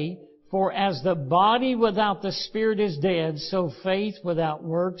way. For as the body without the spirit is dead, so faith without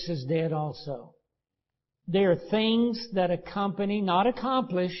works is dead also. There are things that accompany, not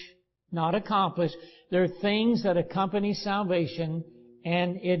accomplish. There are things that accompany salvation,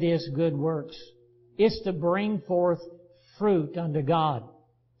 and it is good works. It's to bring forth fruit unto God.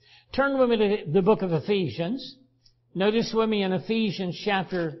 Turn with me to the book of Ephesians. Notice with me in Ephesians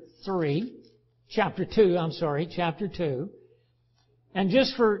chapter 2. And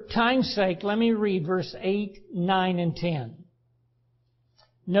just for time's sake, let me read verse 8, 9, and 10.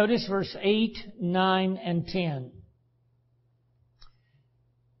 Notice verse 8, 9, and 10.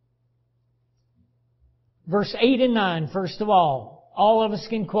 Verse 8 and 9, first of all of us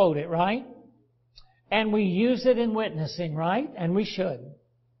can quote it, right? And we use it in witnessing, right? And we should,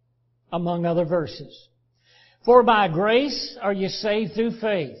 among other verses. For by grace are you saved through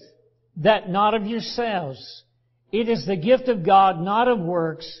faith, that not of yourselves. It is the gift of God, not of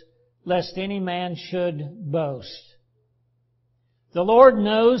works, lest any man should boast. The Lord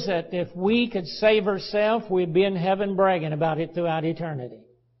knows that if we could save ourselves, we'd be in heaven bragging about it throughout eternity.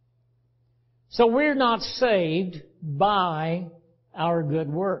 So we're not saved by our good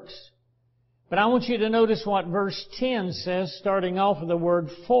works. But I want you to notice what verse 10 says, starting off with the word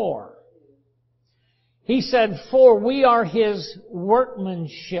for. He said, For we are His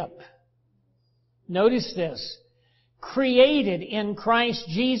workmanship. Notice this. Created in Christ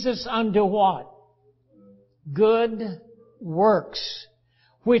Jesus unto what? Good works,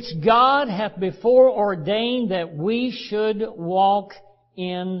 which God hath before ordained that we should walk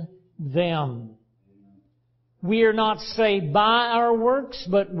in them. We are not saved by our works,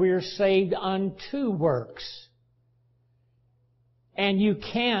 but we're saved unto works. And you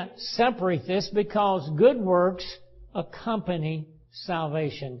can't separate this because good works accompany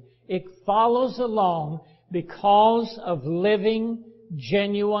salvation. It follows along because of living,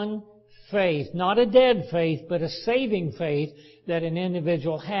 genuine faith. Not a dead faith, but a saving faith that an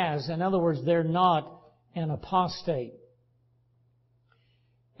individual has. In other words, they're not an apostate.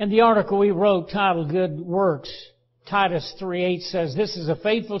 In the article we wrote titled Good Works, Titus 3:8 says, "This is a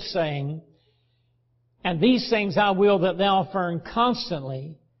faithful saying, and these things I will that thou affirm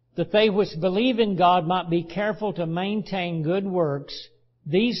constantly, that they which believe in God might be careful to maintain good works.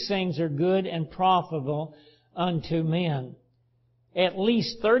 These things are good and profitable unto men." At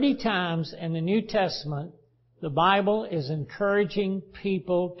least 30 times in the New Testament, the Bible is encouraging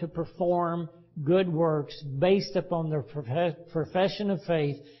people to perform good works based upon their profession of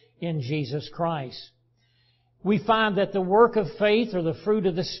faith in Jesus Christ. We find that the work of faith or the fruit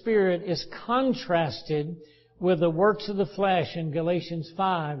of the Spirit is contrasted with the works of the flesh in Galatians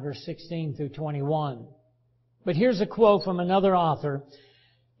 5, verse 16 through 21. But here's a quote from another author,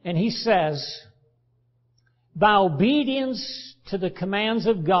 and he says, "By obedience to the commands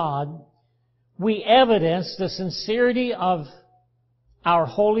of God, we evidence the sincerity of our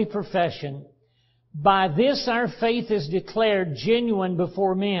holy profession. By this our faith is declared genuine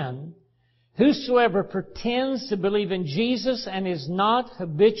before men. Whosoever pretends to believe in Jesus and is not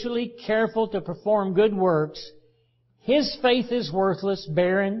habitually careful to perform good works, his faith is worthless,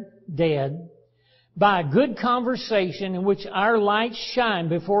 barren, dead. By good conversation in which our lights shine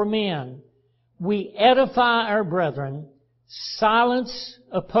before men, we edify our brethren, silence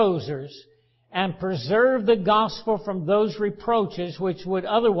opposers, and preserve the gospel from those reproaches which would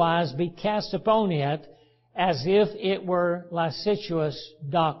otherwise be cast upon it as if it were licentious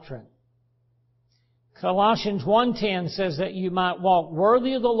doctrine." Colossians 1:10 says that you might walk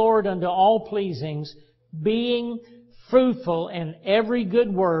worthy of the Lord unto all pleasings, being fruitful in every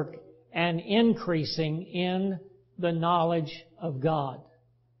good work and increasing in the knowledge of God.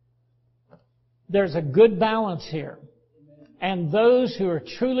 There's a good balance here. And those who are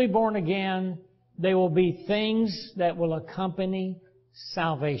truly born again, they will be things that will accompany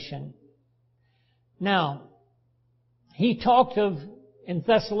salvation. Now, he talked of in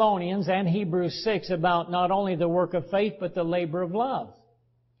Thessalonians and Hebrews 6 about not only the work of faith, but the labor of love.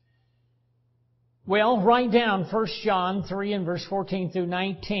 Well, write down 1 John 3 and verse 14 through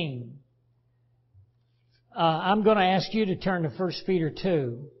 19. I'm going to ask you to turn to 1 Peter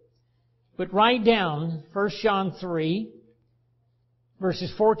 2. But write down 1 John 3,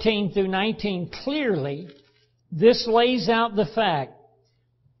 verses 14 through 19. Clearly, this lays out the fact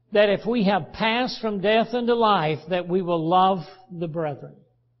that if we have passed from death unto life, that we will love the brethren.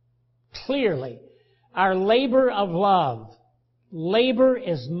 Clearly, our labor of love. Labor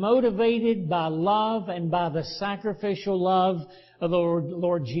is motivated by love and by the sacrificial love of the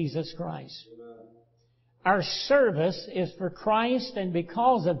Lord Jesus Christ. Our service is for Christ and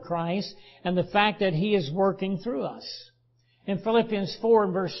because of Christ and the fact that He is working through us. In Philippians 4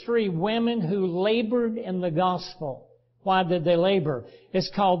 and verse 3, women who labored in the gospel. Why did they labor?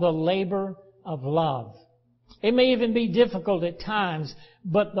 It's called the labor of love. It may even be difficult at times,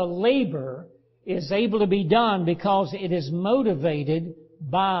 but the labor is able to be done because it is motivated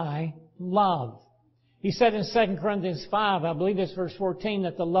by love. He said in 2 Corinthians 5, I believe it's verse 14,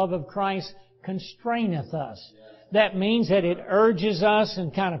 that the love of Christ constraineth us. That means that it urges us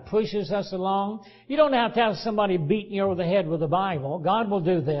and kind of pushes us along. You don't have to have somebody beating you over the head with the Bible. God will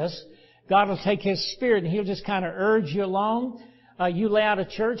do this. God will take His Spirit and He'll just kind of urge you along. You lay out of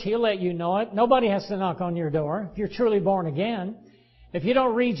church, He'll let you know it. Nobody has to knock on your door if you're truly born again. If you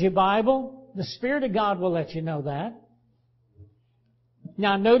don't read your Bible, the Spirit of God will let you know that.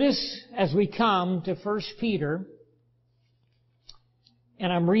 Now notice as we come to 1 Peter,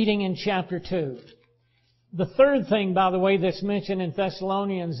 and I'm reading in chapter 2. The third thing, by the way, that's mentioned in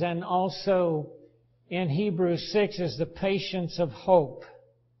Thessalonians and also in Hebrews 6 is the patience of hope.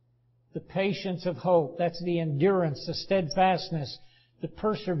 The patience of hope. That's the endurance, the steadfastness, the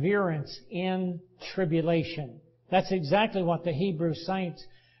perseverance in tribulation. That's exactly what the Hebrew saints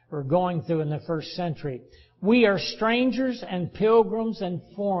were going through in the first century. We are strangers and pilgrims and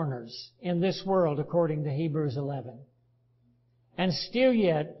foreigners in this world, according to Hebrews 11. And still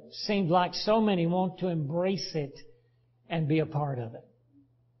yet, seems like so many want to embrace it and be a part of it.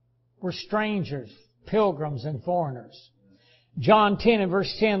 We're strangers, pilgrims, and foreigners. John 10 and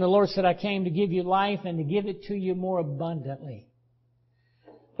verse 10, the Lord said, I came to give you life and to give it to you more abundantly.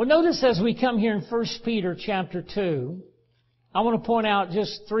 Well, notice as we come here in 1 Peter chapter 2, I want to point out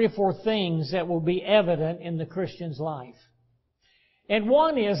just 3 or 4 things that will be evident in the Christian's life. And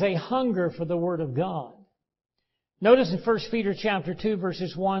one is a hunger for the Word of God. Notice in 1 Peter chapter 2,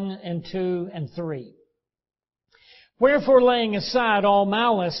 verses 1 and 2 and 3. Wherefore, laying aside all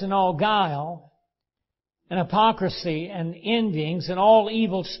malice and all guile, and hypocrisy and envyings and all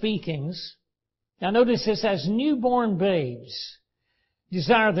evil speakings. Now notice this, as newborn babes,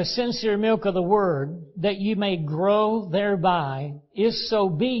 desire the sincere milk of the Word, that you may grow thereby, if so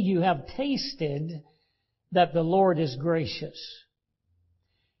be you have tasted that the Lord is gracious.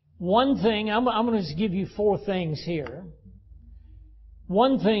 One thing, I'm going to just give you 4 things here.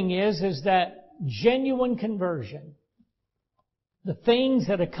 One thing is that genuine conversion, the things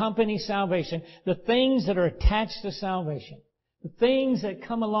that accompany salvation, the things that are attached to salvation, the things that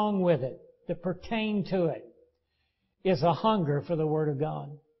come along with it, that pertain to it, is a hunger for the Word of God.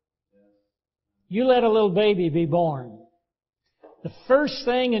 You let a little baby be born. The first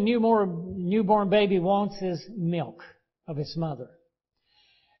thing a newborn baby wants is milk of its mother.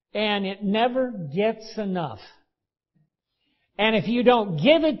 And it never gets enough. And if you don't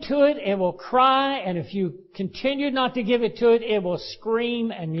give it to it, it will cry. And if you continue not to give it to it, it will scream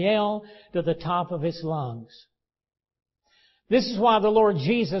and yell to the top of its lungs. This is why the Lord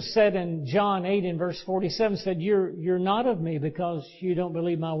Jesus said in John 8 and verse 47, said, You're not of me because you don't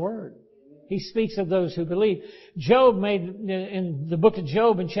believe my word. He speaks of those who believe. Job made, in the book of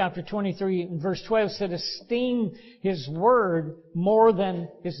Job in chapter 23 and verse 12, said, esteem his word more than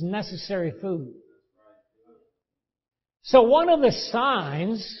his necessary food. So one of the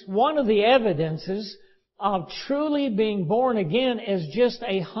signs, one of the evidences of truly being born again is just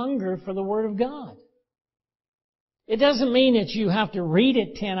a hunger for the Word of God. It doesn't mean that you have to read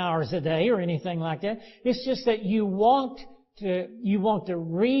it 10 hours a day or anything like that. It's just that you want to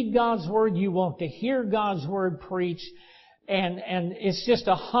read God's Word, you want to hear God's Word preached, and it's just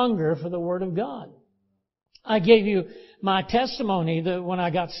a hunger for the Word of God. I gave you my testimony that when I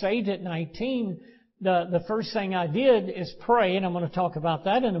got saved at 19, the first thing I did is pray, and I'm going to talk about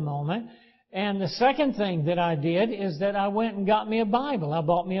that in a moment. And the second thing that I did is that I went and got me a Bible. I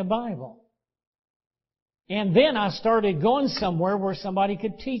bought me a Bible. And then I started going somewhere where somebody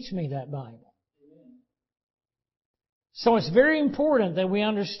could teach me that Bible. So it's very important that we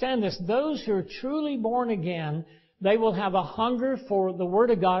understand this. Those who are truly born again, they will have a hunger for the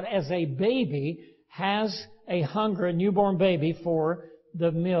Word of God as a baby has a hunger, a newborn baby, for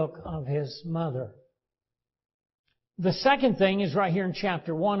the milk of his mother. The second thing is right here in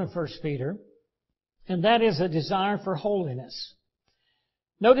chapter 1 of 1 Peter, and that is a desire for holiness.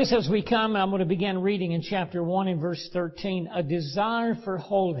 Notice as we come, I'm going to begin reading in chapter 1 and verse 13, a desire for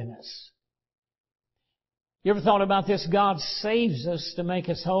holiness. You ever thought about this? God saves us to make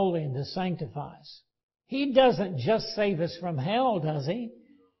us holy and to sanctify us. He doesn't just save us from hell, does He?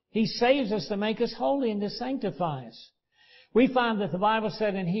 He saves us to make us holy and to sanctify us. We find that the Bible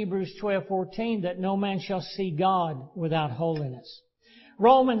said in Hebrews 12:14 that no man shall see God without holiness.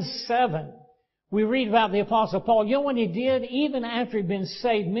 Romans 7, we read about the Apostle Paul. You know what he did? Even after he'd been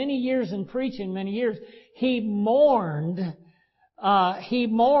saved many years and preaching many years, he mourned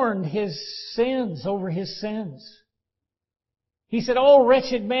his sins over his sins. He said, "Oh,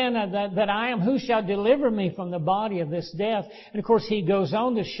 wretched man that I am, who shall deliver me from the body of this death?" And of course, he goes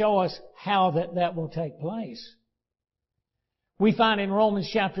on to show us how that will take place. We find in Romans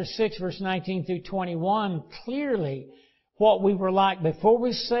chapter 6, verse 19 through 21, clearly what we were like before we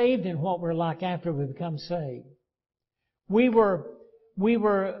were saved and what we're like after we become saved. We were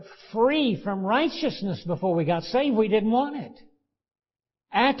free from righteousness before we got saved. We didn't want it.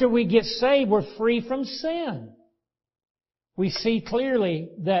 After we get saved, we're free from sin. We see clearly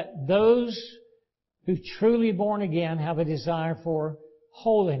that those who truly born again have a desire for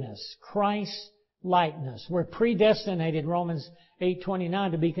holiness, Christ likeness. We're predestinated, Romans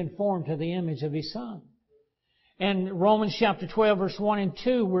 8:29, to be conformed to the image of His Son. And Romans chapter 12, verse 1 and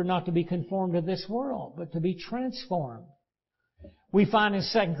 2, we're not to be conformed to this world, but to be transformed. We find in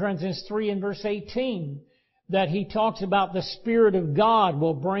 2 Corinthians 3 and verse 18 that he talks about the Spirit of God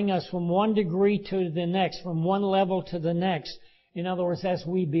will bring us from one degree to the next, from one level to the next. In other words, as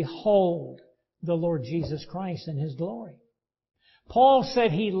we behold the Lord Jesus Christ in His glory. Paul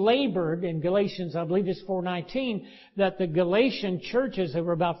said he labored in Galatians, I believe it's 4:19, that the Galatian churches, there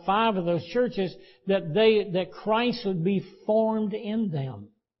were about 5 of those churches, that Christ would be formed in them.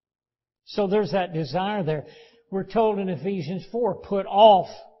 So there's that desire there. We're told in Ephesians 4, put off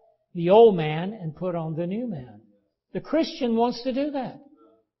the old man and put on the new man. The Christian wants to do that.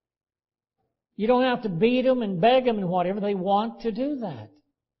 You don't have to beat them and beg them and whatever. They want to do that.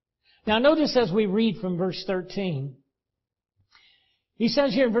 Now notice as we read from verse 13, he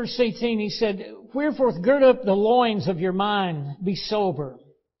says here in verse 18, he said, "Wherefore gird up the loins of your mind, be sober,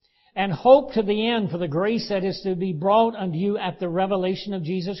 and hope to the end for the grace that is to be brought unto you at the revelation of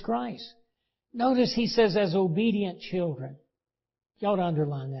Jesus Christ." Notice he says, as obedient children. You ought to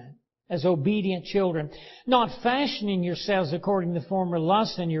underline that. As obedient children. Not fashioning yourselves according to former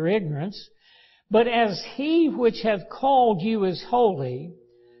lust and your ignorance, but as He which hath called you is holy,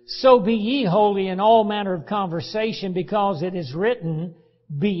 so be ye holy in all manner of conversation, because it is written,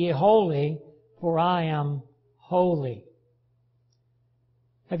 "Be ye holy, for I am holy."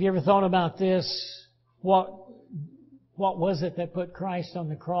 Have you ever thought about this? What was it that put Christ on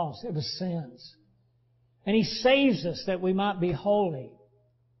the cross? It was sins. And He saves us that we might be holy.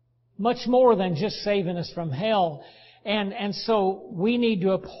 Much more than just saving us from hell. And so we need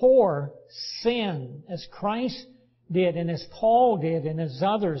to abhor sin as Christ did and as Paul did and as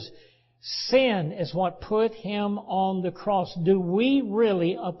others. Sin is what put Him on the cross. Do we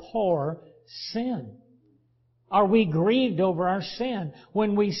really abhor sin? Are we grieved over our sin?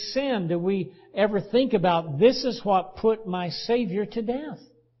 When we sin, do we ever think about, this is what put my Savior to death?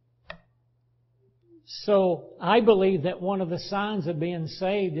 So I believe that one of the signs of being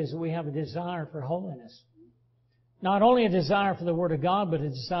saved is that we have a desire for holiness. Not only a desire for the Word of God, but a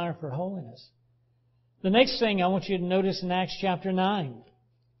desire for holiness. The next thing I want you to notice in Acts chapter 9.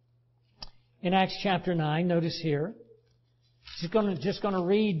 In Acts chapter 9, notice here. Just going to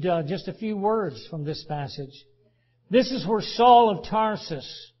read just a few words from this passage. This is where Saul of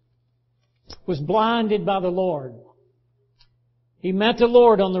Tarsus was blinded by the Lord. He met the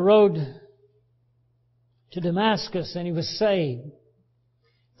Lord on the road to Damascus, and he was saved.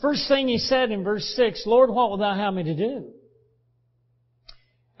 First thing he said in verse 6, "Lord, what wilt thou have me to do?"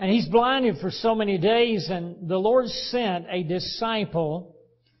 And he's blinded for so many days, and the Lord sent a disciple,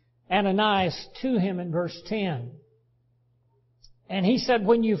 Ananias, to him in verse 10. And he said,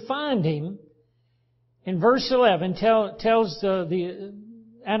 when you find him, in verse 11, tells the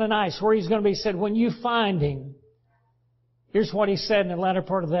Ananias where he's going to be. He said, when you find him, here's what he said in the latter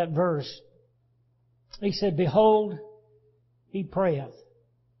part of that verse. He said, "Behold, he prayeth."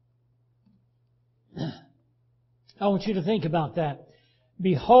 I want you to think about that.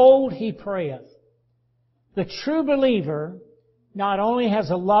 Behold, he prayeth. The true believer not only has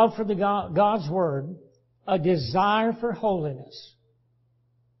a love for God's Word, a desire for holiness,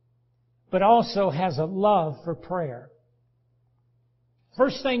 but also has a love for prayer.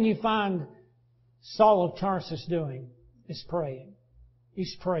 First thing you find Saul of Tarsus doing is praying.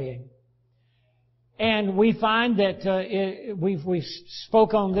 He's praying. And we find that we've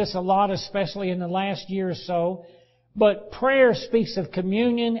spoke on this a lot, especially in the last year or so. But prayer speaks of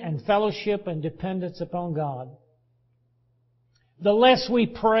communion and fellowship and dependence upon God. The less we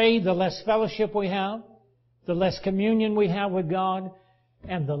pray, the less fellowship we have, the less communion we have with God,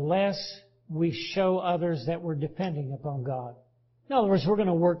 and the less we show others that we're depending upon God. In other words, we're going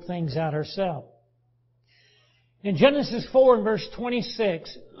to work things out ourselves. In Genesis 4 and verse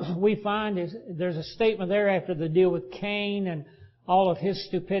 26, we find there's a statement there after the deal with Cain and all of his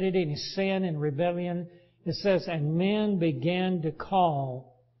stupidity and his sin and rebellion. It says, "And men began to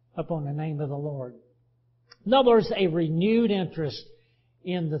call upon the name of the Lord." In other words, a renewed interest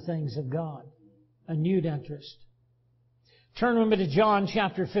in the things of God. A renewed interest. Turn with me to John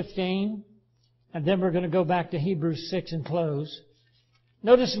chapter 15, and then we're going to go back to Hebrews 6 and close.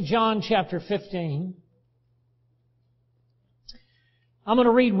 Notice in John chapter 15, I'm going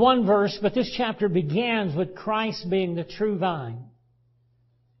to read one verse, but this chapter begins with Christ being the true vine,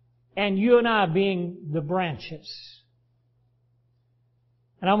 and you and I being the branches.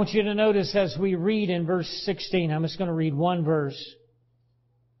 And I want you to notice as we read in verse 16, I'm just going to read one verse.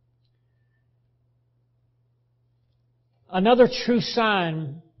 Another true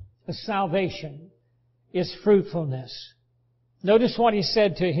sign of salvation is fruitfulness. Notice what he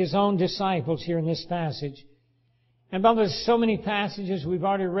said to his own disciples here in this passage. And by there's so many passages, we've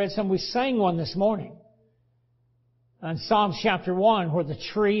already read some. We sang one this morning. In Psalms chapter 1, where the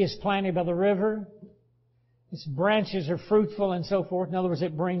tree is planted by the river, its branches are fruitful and so forth. In other words,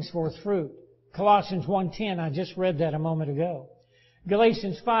 it brings forth fruit. Colossians 1:10, I just read that a moment ago.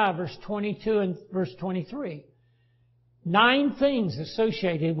 Galatians 5, verse 22 and verse 23. 9 things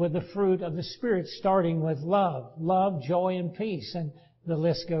associated with the fruit of the Spirit, starting with love, joy, and peace, and the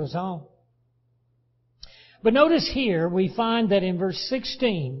list goes on. But notice here, we find that in verse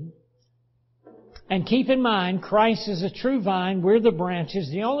 16, and keep in mind, Christ is a true vine, we're the branches.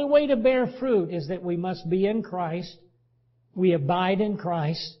 The only way to bear fruit is that we must be in Christ. We abide in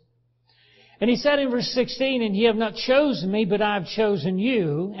Christ. And he said in verse 16, and ye have not chosen me, but I have chosen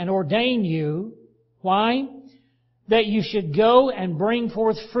you and ordained you. Why? That you should go and bring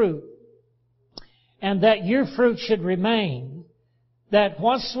forth fruit, and that your fruit should remain, that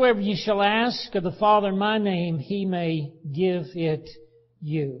whatsoever you shall ask of the Father in my name, He may give it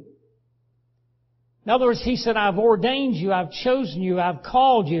you. In other words, He said, I've ordained you, I've chosen you, I've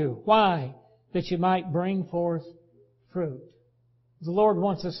called you. Why? That you might bring forth fruit. The Lord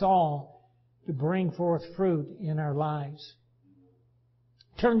wants us all to bring forth fruit in our lives.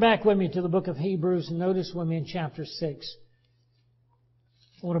 Turn back with me to the book of Hebrews and notice with me in chapter 6.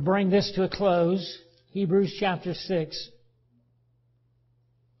 I want to bring this to a close. Hebrews chapter 6.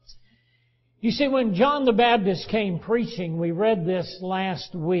 You see, when John the Baptist came preaching, we read this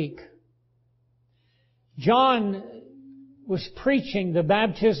last week. John was preaching the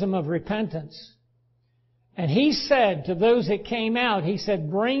baptism of repentance. And he said to those that came out, he said,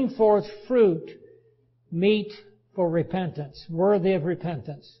 bring forth fruit, meet for repentance, worthy of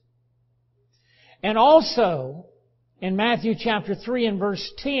repentance. And also, in Matthew chapter 3 and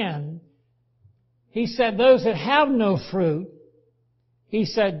verse 10, he said, those that have no fruit, he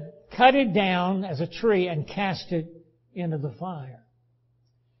said, cut it down as a tree and cast it into the fire.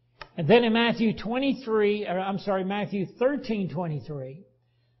 And then in Matthew 13:23,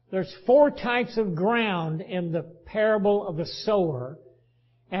 there's 4 types of ground in the parable of the sower,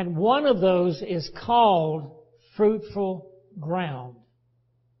 and one of those is called fruitful ground.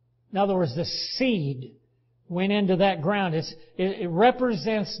 In other words, the seed went into that ground. It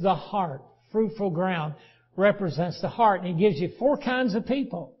represents the heart. Fruitful ground represents the heart. And He gives you 4 kinds of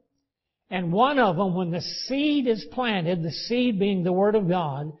people. And one of them, when the seed is planted, the seed being the Word of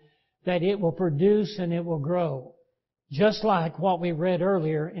God, that it will produce and it will grow. Just like what we read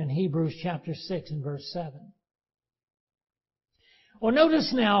earlier in Hebrews chapter 6 and verse 7. Well,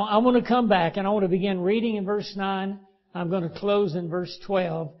 notice now, I want to come back and I want to begin reading in verse 9. I'm going to close in verse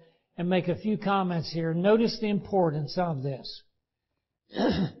 12 and make a few comments here. Notice the importance of this.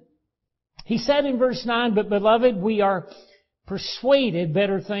 He said in verse 9, but beloved, we are persuaded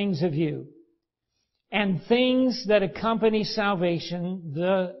better things of you, and things that accompany salvation,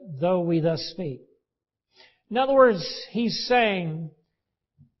 though we thus speak. In other words, he's saying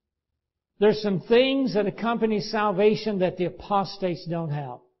there's some things that accompany salvation that the apostates don't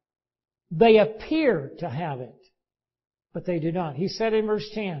have. They appear to have it, but they do not. He said in verse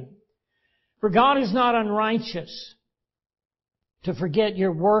 10, for God is not unrighteous to forget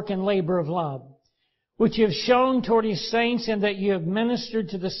your work and labor of love, which you have shown toward His saints, and that you have ministered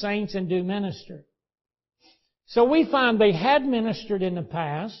to the saints and do minister. So we find they had ministered in the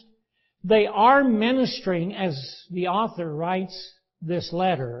past. They are ministering as the author writes this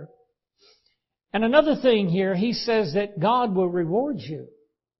letter. And another thing here, he says that God will reward you.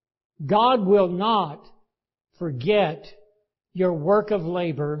 God will not forget your work of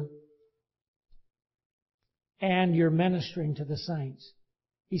labor and your ministering to the saints.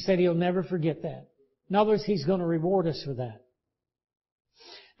 He said He'll never forget that. In other words, He's going to reward us for that.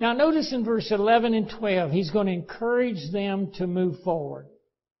 Now notice in verse 11 and 12, He's going to encourage them to move forward.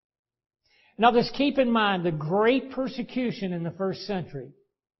 Now let's keep in mind the great persecution in the first century.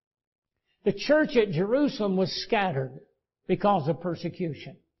 The church at Jerusalem was scattered because of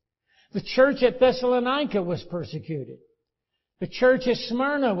persecution. The church at Thessalonica was persecuted. The church at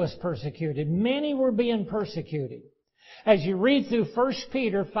Smyrna was persecuted. Many were being persecuted. As you read through 1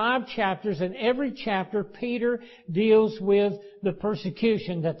 Peter, 5 chapters, in every chapter, Peter deals with the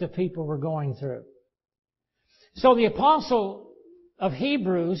persecution that the people were going through. So the apostle of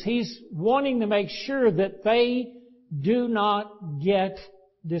Hebrews, he's wanting to make sure that they do not get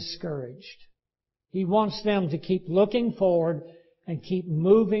discouraged. He wants them to keep looking forward and keep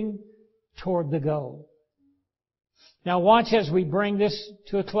moving toward the goal. Now watch as we bring this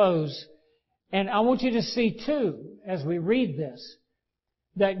to a close. And I want you to see too, as we read this,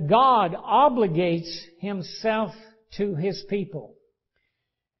 that God obligates Himself to His people.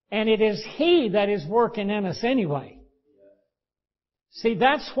 And it is He that is working in us anyway. See,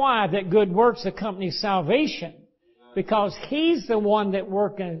 that's why that good works accompany salvation. Because He's the one that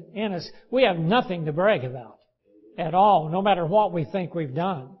working in us. We have nothing to brag about at all, no matter what we think we've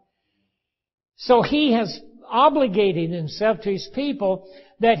done. So He has obligated Himself to His people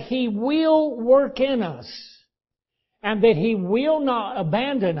that He will work in us and that He will not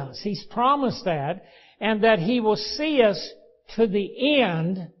abandon us. He's promised that, and that He will see us to the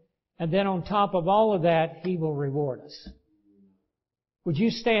end, and then on top of all of that, He will reward us. Would you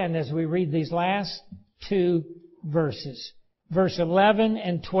stand as we read these last 2 verses? Verse 11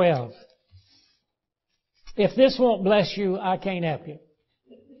 and 12. If this won't bless you, I can't help you.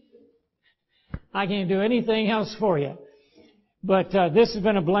 I can't do anything else for you. But this has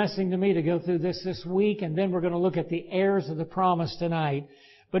been a blessing to me to go through this week, and then we're going to look at the heirs of the promise tonight.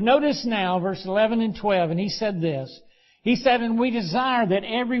 But notice now, verse 11 and 12, and he said this. He said, and we desire that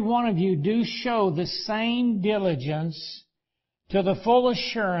every one of you do show the same diligence to the full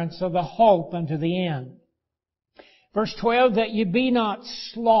assurance of the hope unto the end. Verse 12, that you be not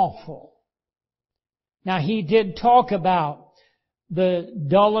slothful. Now, he did talk about the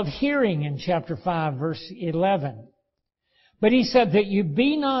dull of hearing in chapter 5, verse 11. But he said that you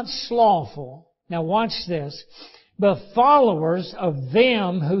be not slothful. Now watch this. But followers of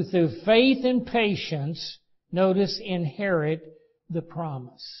them who through faith and patience, notice, inherit the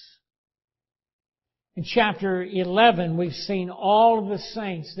promise. In chapter 11, we've seen all of the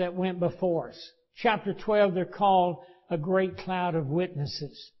saints that went before us. Chapter 12, they're called a great cloud of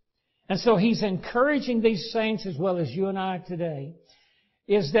witnesses. And so he's encouraging these saints, as well as you and I today,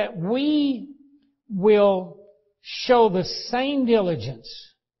 is that we will show the same diligence,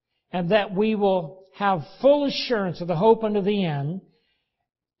 and that we will have full assurance of the hope unto the end.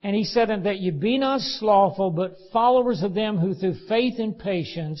 And he said, and that you be not slothful, but followers of them who through faith and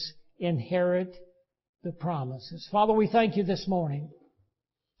patience inherit the promises. Father, we thank you this morning.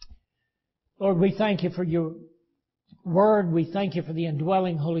 Lord, we thank you for your word. We thank you for the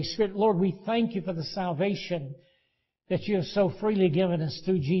indwelling Holy Spirit. Lord, we thank you for the salvation that you have so freely given us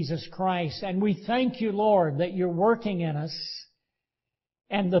through Jesus Christ. And we thank you, Lord, that you're working in us.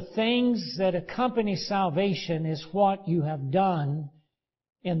 And the things that accompany salvation is what you have done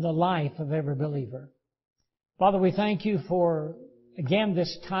in the life of every believer. Father, we thank you for, again,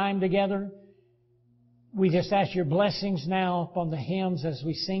 this time together. We just ask your blessings now upon the hymns as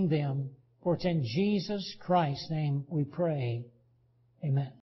we sing them. For it's in Jesus Christ's name we pray. Amen.